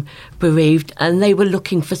time bereaved, and they were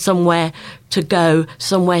looking for somewhere to go,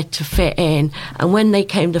 somewhere to fit in. And when they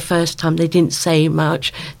came the first time, they didn't say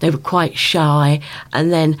much. They were quite shy.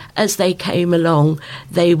 And then as they came along,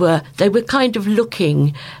 they were kind of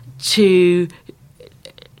looking to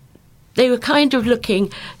be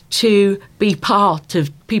part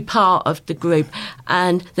of the group,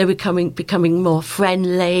 and they were becoming more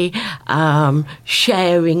friendly,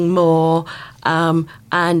 sharing more,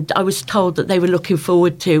 and I was told that they were looking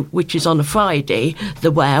forward to, which is on a Friday, they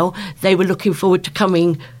were looking forward to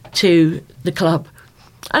coming to the club.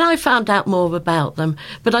 And I found out more about them.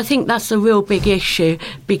 But I think that's a real big issue,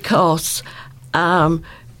 because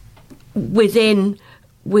within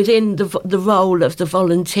the role of the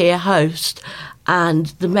volunteer host and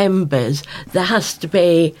the members, there has to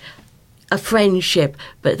be a friendship,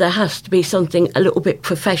 but there has to be something a little bit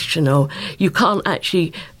professional. You can't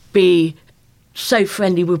actually be so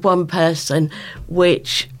friendly with one person,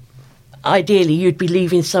 which ideally you'd be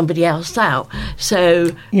leaving somebody else out. So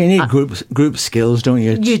you need group skills, don't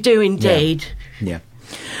you? You do indeed. Yeah.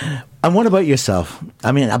 And what about yourself?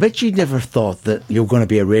 I mean, I bet you never thought that you were going to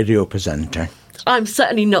be a radio presenter. I'm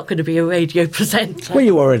certainly not going to be a radio presenter. Well,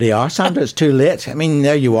 you already are, Sandra. It's too late. I mean,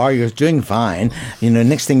 there you are. You're doing fine.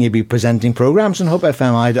 Next thing you'll be presenting programmes on Hope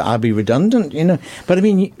FM. I'll be redundant, But I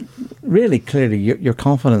mean, really, clearly, your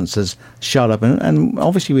confidence has shot up. And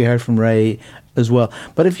obviously we heard from Ray as well.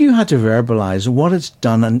 But if you had to verbalise what it's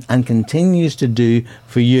done and continues to do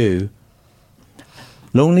for you,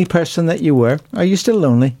 lonely person that you were, are you still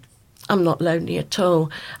lonely? I'm not lonely at all.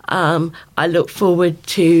 I look forward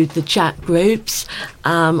to the chat groups.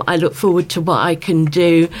 I look forward to what I can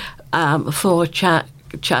do for Chat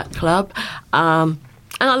Club. And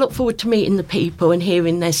I look forward to meeting the people and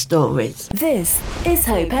hearing their stories. This is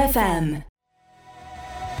Hope FM.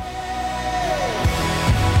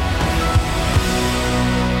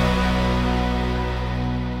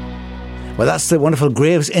 Well, that's the wonderful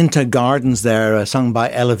Graves into Gardens there, sung by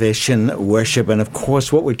Elevation Worship. And of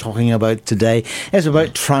course, what we're talking about today is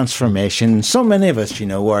about transformation. So many of us,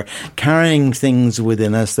 are carrying things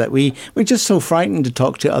within us that we're just so frightened to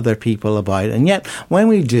talk to other people about. And yet, when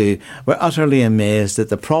we do, we're utterly amazed that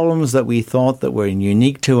the problems that we thought that were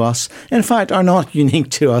unique to us, in fact, are not unique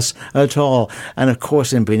to us at all. And of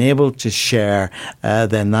course, in being able to share,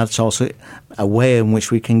 then that's also a way in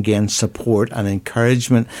which we can gain support and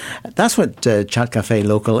encouragement. That's what Chat Cafe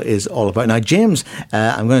Local is all about. Now, James,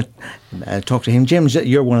 I'm going to talk to him. James,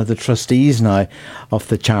 you're one of the trustees now of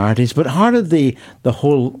the charities, but how did the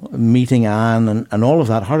whole meeting, Anne, and all of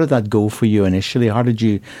that, how did that go for you initially? How did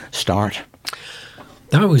you start?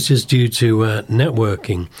 That was just due to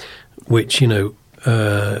networking, which,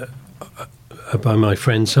 by my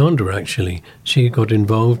friend Sandra, actually. She got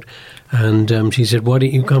involved and she said, why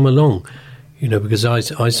don't you come along? Because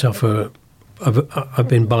I suffer... I've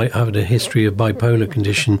had a history of bipolar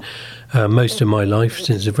condition most of my life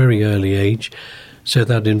since a very early age. So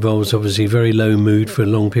that involves obviously very low mood for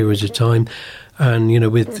long periods of time, and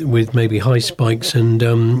with maybe high spikes and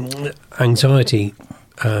anxiety.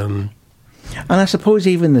 And I suppose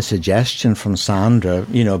even the suggestion from Sandra,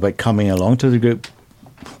 about coming along to the group,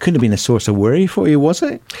 could have been a source of worry for you, was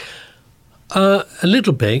it? A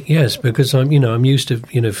little bit, yes, because I'm used to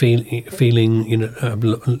feeling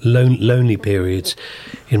lonely periods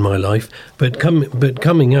in my life. But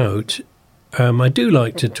coming out, I do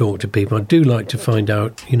like to talk to people. I do like to find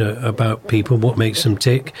out about people, what makes them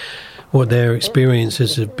tick, what their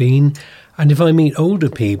experiences have been. And if I meet older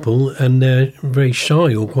people and they're very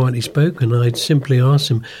shy or quietly spoken, I'd simply ask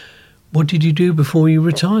them, "What did you do before you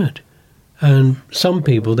retired?" And some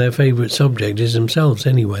people, their favourite subject is themselves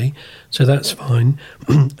anyway, so that's fine,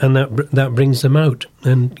 and that brings them out,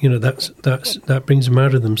 and that brings them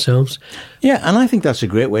out of themselves. Yeah, and I think that's a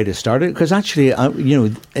great way to start it, because actually,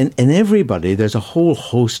 in everybody, there's a whole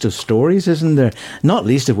host of stories, isn't there? Not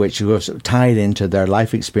least of which are tied into their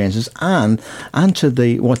life experiences and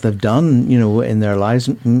to what they've done, in their lives.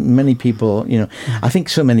 Many people, I think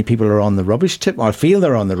so many people are on the rubbish tip, or feel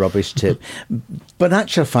they're on the rubbish tip, but in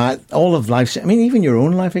actual fact, all of life, even your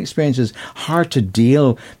own life experience is hard to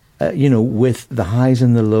deal with the highs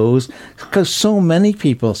and the lows, because so many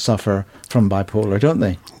people suffer from bipolar, don't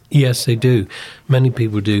they? Yes, they do. Many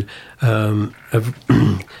people do.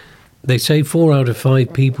 They say 4 out of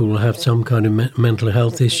 5 people will have some kind of mental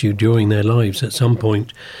health issue during their lives at some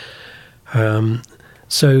point.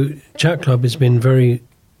 So Chat Club has been very,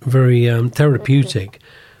 very therapeutic,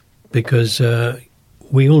 because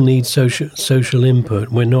we all need social input.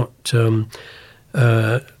 We're not...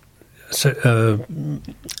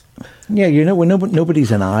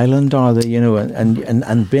 nobody's an island, are they?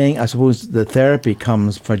 And being, I suppose, the therapy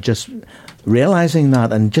comes for just realising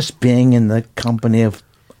that and just being in the company of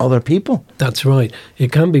other people. That's right.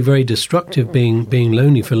 It can be very destructive being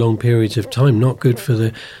lonely for long periods of time. Not good for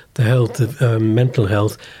the health of mental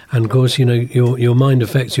health, and of course, your mind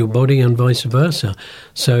affects your body and vice versa.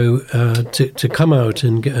 So to come out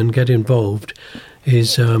and get involved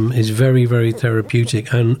is very, very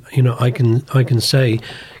therapeutic. And I can say,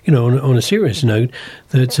 on a serious note,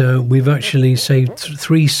 that we've actually saved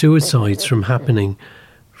 3 suicides from happening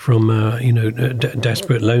from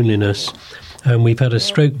desperate loneliness. And we've had a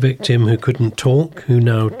stroke victim who couldn't talk, who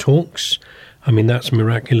now talks. I mean, that's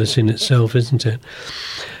miraculous in itself, isn't it?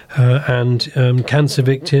 And cancer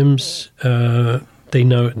victims,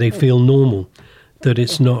 they feel normal, that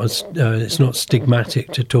it's not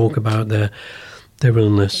stigmatic to talk about their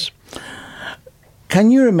illness.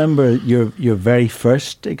 Can you remember your very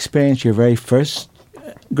first experience, your very first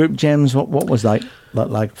group, James? What was that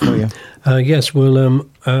like for you? Yes, well,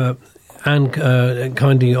 Anne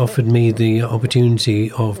kindly offered me the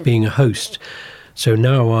opportunity of being a host. So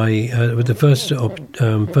now the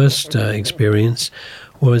first experience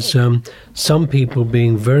was some people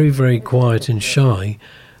being very, very quiet and shy,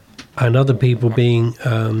 and other people being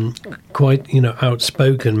quite,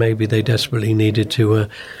 outspoken. Maybe they desperately needed to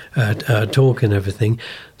talk and everything.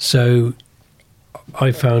 So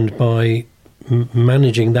I found by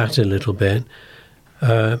managing that a little bit,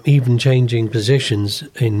 even changing positions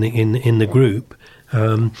in the group,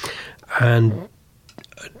 and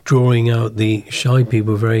drawing out the shy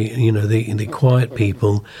people, the quiet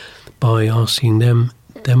people, by asking them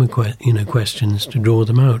questions to draw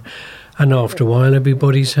them out. And after a while,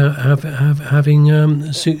 everybody's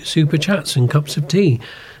having super chats and cups of tea,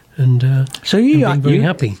 and so being very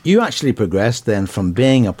happy. You actually progressed then from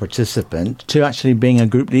being a participant to actually being a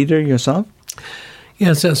group leader yourself.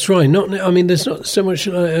 Yes, that's right. There's not so much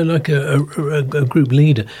like a group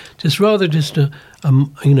leader, just rather just a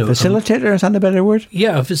facilitator. Is that a better word?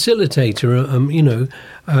 Yeah, a facilitator.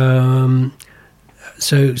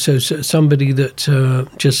 So somebody that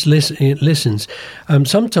just listens.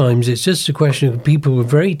 Sometimes it's just a question of people who are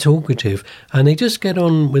very talkative and they just get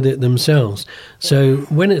on with it themselves. So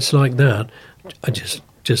when it's like that, I just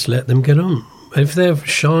let them get on. If they're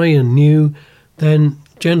shy and new, then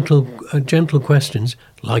gentle questions,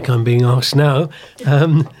 like I'm being asked now,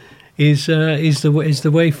 is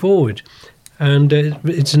the way forward. And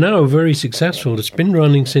it's now very successful. It's been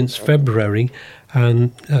running since February,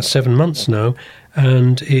 and 7 months now,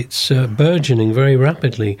 and it's burgeoning very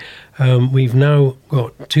rapidly. We've now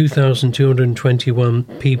got 2,221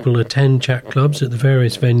 people attend chat clubs at the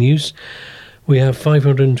various venues. We have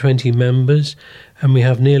 520 members, and we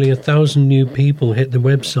have nearly 1,000 new people hit the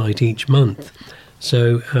website each month.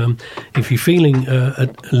 So if you're feeling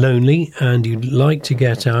lonely and you'd like to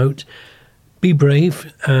get out, be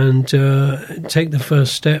brave and take the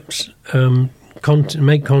first steps,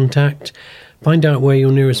 make contact, find out where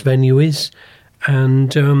your nearest venue is,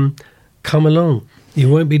 and come along. You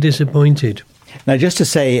won't be disappointed. Now, just to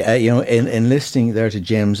say, in listening there to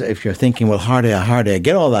James, if you're thinking, well, how do I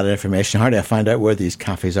get all that information? How do I find out where these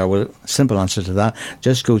cafes are? Well, simple answer to that,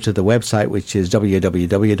 just go to the website, which is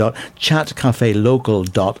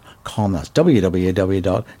www.chatcafelocal.com. That's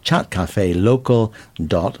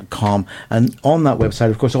www.chatcafelocal.com. And on that website,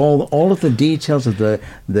 of course, all of the details of the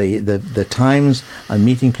times and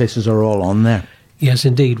meeting places are all on there. Yes,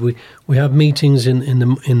 indeed. We have meetings in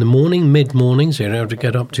the morning, mid-morning, so you don't have to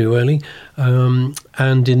get up too early,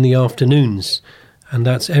 and in the afternoons, and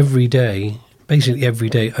that's every day, basically every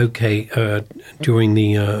day. Okay, during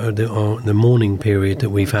the morning period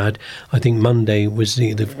that we've had, I think Monday was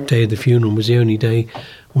the day of the funeral was the only day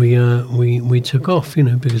we took off,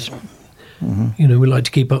 because. Mm-hmm. We like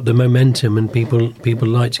to keep up the momentum, and people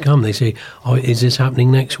like to come. They say, "Oh, is this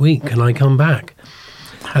happening next week? Can I come back?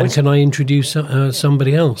 And can I introduce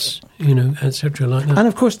somebody else, etc. like that?" And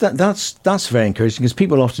of course, that's very encouraging, because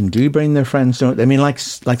people often do bring their friends, don't they? I mean, like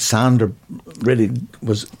Sandra really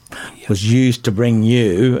was used to bring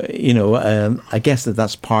you. I guess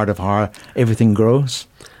that's part of how everything grows.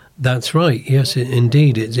 That's right. Yes,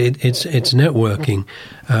 indeed. It's networking.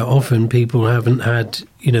 Often people haven't had,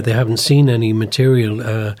 they haven't seen any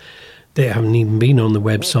material. They haven't even been on the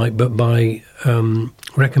website, but by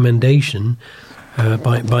recommendation.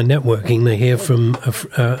 By networking, they hear from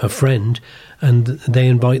a friend, and they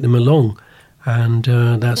invite them along, and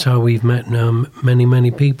that's how we've met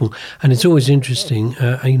many people. And it's always interesting,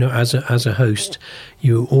 as a host,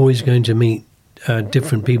 you're always going to meet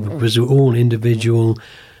different people, because they're all individual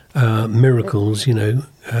miracles,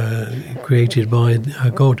 created by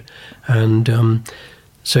God, and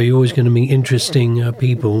so you're always going to meet interesting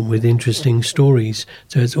people with interesting stories.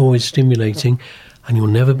 So it's always stimulating, and you'll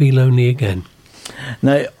never be lonely again.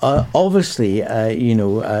 Now, obviously,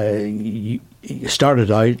 you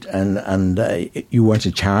started out and you weren't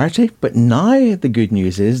a charity, but now the good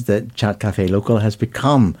news is that Chat Cafe Local has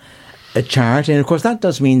become a charity. And of course, that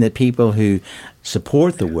does mean that people who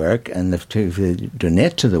support the work and if they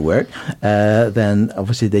donate to the work, then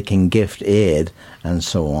obviously they can gift aid and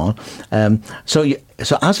so on. So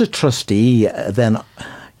as a trustee, then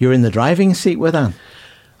you're in the driving seat with that.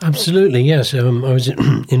 Absolutely, yes. I was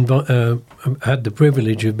had the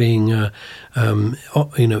privilege of being,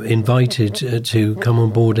 invited to come on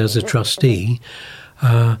board as a trustee,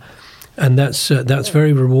 and that's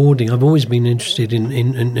very rewarding. I've always been interested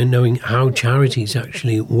in knowing how charities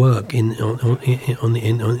actually work on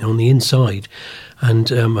the inside, and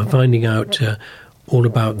I'm finding out all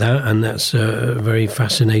about that, and that's very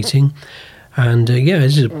fascinating. And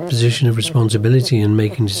this is a position of responsibility in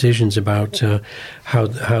making decisions about how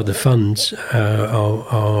the funds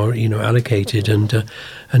are allocated and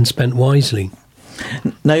spent wisely.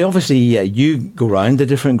 Now, obviously, you go around the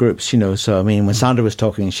different groups, you know. So, I mean, when Sandra was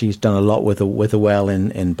talking, she's done a lot with a well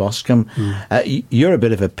in Boscombe. You're a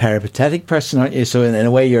bit of a peripatetic person, aren't you? So, in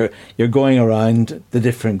a way, you're going around the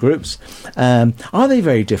different groups. Are they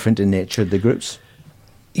very different in nature, the groups?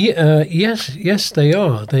 Yeah, yes, they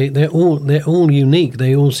are. They're all unique.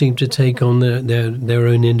 They all seem to take on their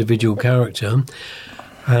own individual character.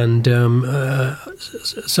 And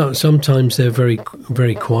sometimes they're very,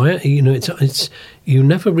 very quiet. You know, it's you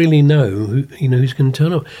never really know who's going to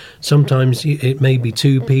turn up. Sometimes it may be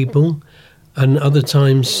 2 people, and other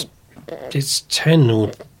times it's 10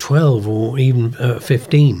 or 12 or even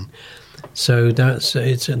 15. So that's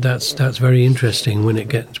very interesting when it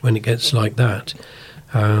gets like that.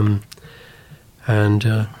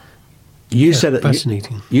 You said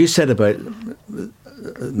fascinating. You said about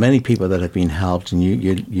many people that have been helped, and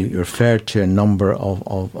you referred to a number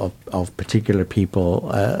of particular people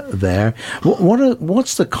there.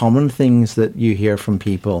 What's the common things that you hear from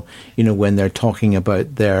people, you know, when they're talking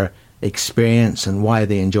about their experience and why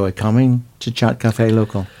they enjoy coming to Chat Cafe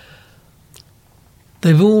Local?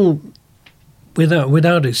 They've all,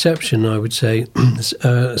 without exception, I would say,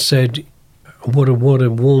 said what a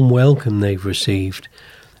warm welcome they've received,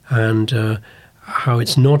 and how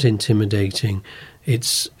it's not intimidating.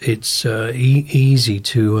 It's easy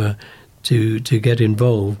to get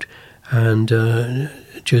involved and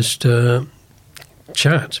just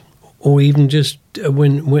chat, or even just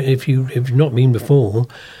when if you've not been before,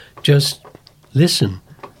 just listen,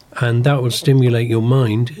 and that will stimulate your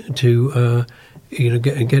mind to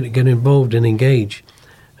get involved and engage,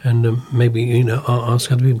 and maybe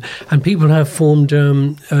ask other people. And people have formed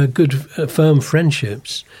good firm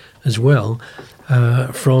friendships as well.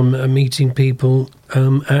 From meeting people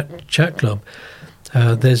at Chat Club.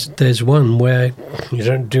 There's one where you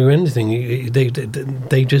don't do anything.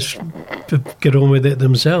 They just get on with it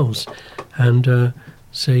themselves, and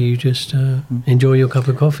so you just enjoy your cup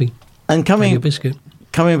of coffee and your biscuit.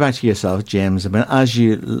 Coming back to yourself, James, I mean, as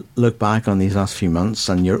you look back on these last few months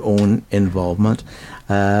and your own involvement,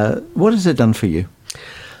 what has it done for you?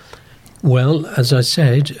 Well, as I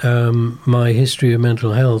said, my history of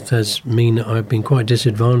mental health has meant I've been quite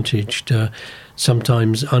disadvantaged,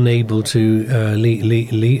 sometimes unable to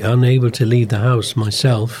leave the house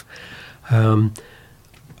myself, or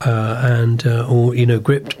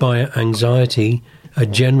gripped by anxiety, a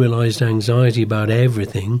generalised anxiety about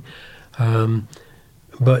everything.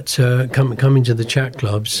 But coming to the chat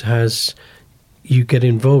clubs you get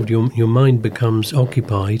involved. Your mind becomes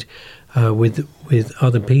occupied with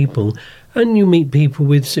other people, and you meet people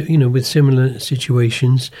with similar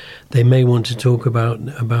situations. They may want to talk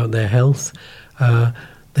about their health.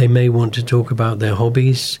 They may want to talk about their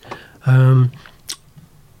hobbies, or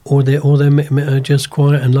they're just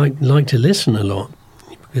quiet and like to listen a lot.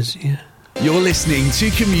 Because You're listening to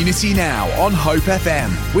Community Now on Hope FM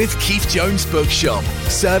with Keith Jones Bookshop,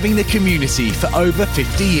 serving the community for over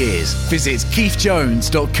 50 years. Visit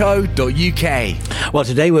keithjones.co.uk. Well,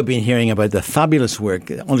 today we've been hearing about the fabulous work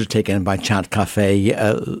undertaken by Chat Cafe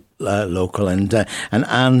Local, and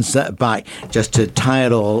Anne's back just to tie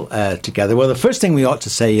it all together. Well, the first thing we ought to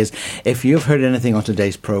say is, if you've heard anything on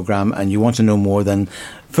today's programme and you want to know more, then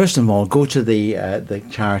first of all, go to the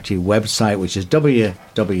charity website, which is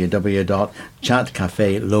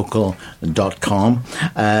www.chatcafelocal.com.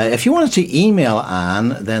 If you wanted to email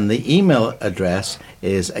Anne, then the email address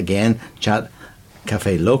is, again,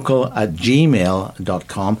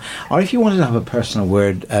 chatcafelocal@gmail.com. Or if you wanted to have a personal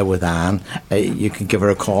word with Anne, you can give her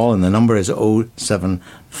a call, and the number is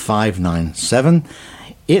 07597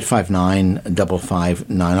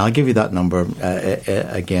 859-559. I'll give you that number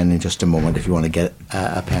again in just a moment if you want to get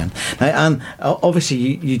a pen. Now, Anne, obviously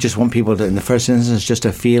you just want people to, in the first instance, just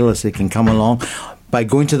to feel as they can come along. By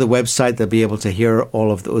going to the website, they'll be able to hear all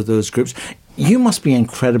of those groups. You must be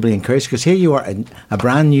incredibly encouraged, because here you are, a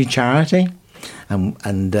brand new charity.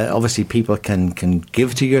 And obviously people can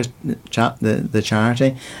give to your the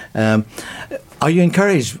charity. Are you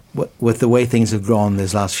encouraged with the way things have gone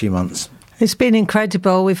these last few months? It's been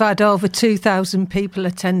incredible. We've had over 2,000 people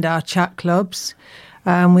attend our chat clubs.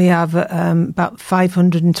 We have about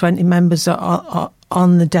 520 members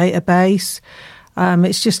on the database.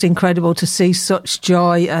 It's just incredible to see such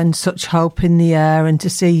joy and such hope in the air, and to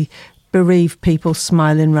see bereaved people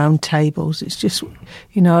smiling round tables. It's just,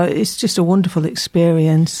 it's just a wonderful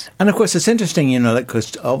experience. And of course, it's interesting,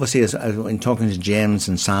 because obviously, as in talking to James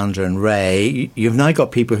and Sandra and Ray, you've now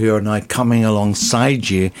got people who are now coming alongside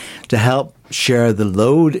you to help share the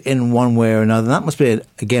load in one way or another. That must be,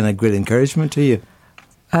 again, a great encouragement to you.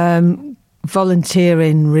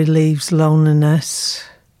 Volunteering relieves loneliness.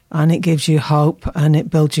 and it gives you hope and it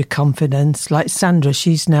builds your confidence. Like Sandra,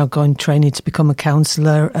 she's now going training to become a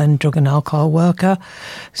counsellor and drug and alcohol worker.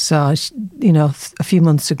 So, you know, a few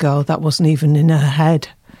months ago, that wasn't even in her head.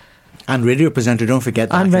 And radio presenter, don't forget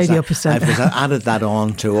that. And radio presenter. I've added that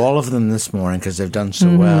on to all of them this morning because they've done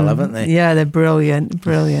so well, haven't they? Yeah, they're brilliant.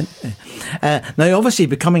 Now, obviously,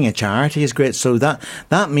 becoming a charity is great. So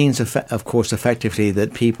that means, of course, effectively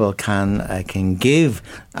that people can give,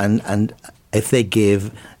 and if they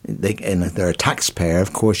give, and if they're a taxpayer,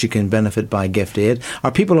 of course, you can benefit by gift aid.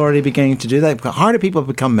 Are people already beginning to do that? How do people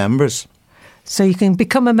become members? So you can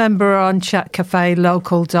become a member on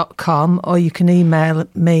chatcafelocal.com, or you can email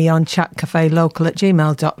me on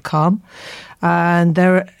chatcafelocal@gmail.com. And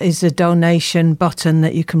there is a donation button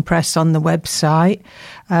that you can press on the website.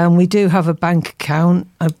 We do have a bank account.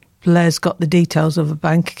 Blair's got the details of a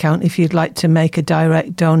bank account if you'd like to make a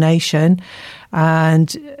direct donation.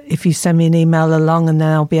 And if you send me an email along, and then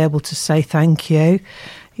I'll be able to say thank you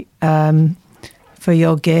for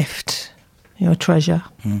your gift. Your treasure.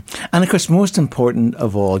 And of course, most important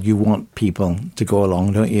of all, you want people to go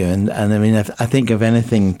along, don't you? And I mean, I think if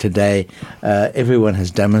anything today, everyone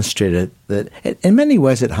has demonstrated that in many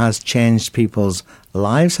ways it has changed people's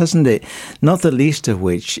lives, hasn't it? Not the least of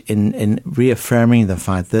which in reaffirming the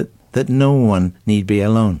fact that no one need be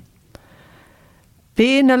alone.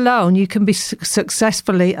 Being alone, you can be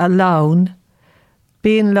successfully alone.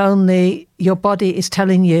 Being lonely, your body is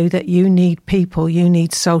telling you that you need people, you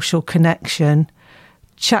need social connection.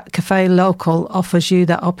 Chat Cafe Local offers you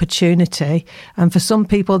that opportunity. And for some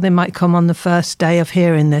people, they might come on the first day of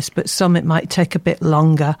hearing this, but some it might take a bit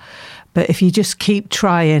longer. But if you just keep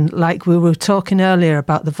trying, like we were talking earlier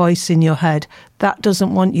about the voice in your head, that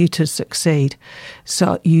doesn't want you to succeed.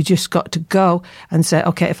 So you just got to go and say,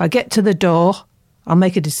 okay, if I get to the door, I'll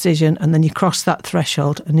make a decision, and then you cross that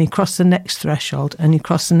threshold, and you cross the next threshold, and you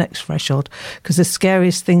cross the next threshold. Because the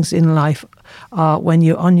scariest things in life are when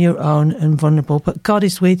you're on your own and vulnerable. But God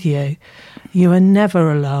is with you. You are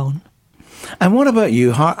never alone. And what about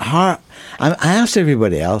you? I asked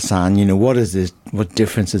everybody else, Anne, you know, what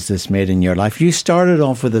difference has this made in your life? You started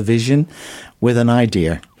off with a vision, with an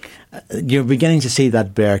idea. You're beginning to see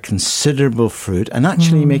that bear considerable fruit and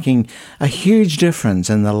actually making a huge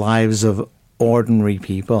difference in the lives of ordinary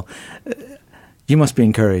people. You must be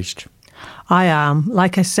encouraged. I am.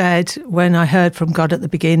 Like I said, when I heard from God at the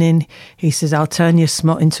beginning, he says, I'll turn your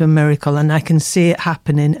smut into a miracle, and I can see it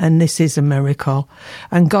happening, and this is a miracle.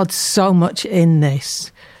 And God's so much in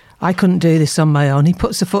this. I couldn't do this on my own. He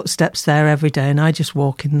puts the footsteps there every day, and I just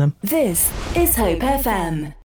walk in them. This is Hope FM.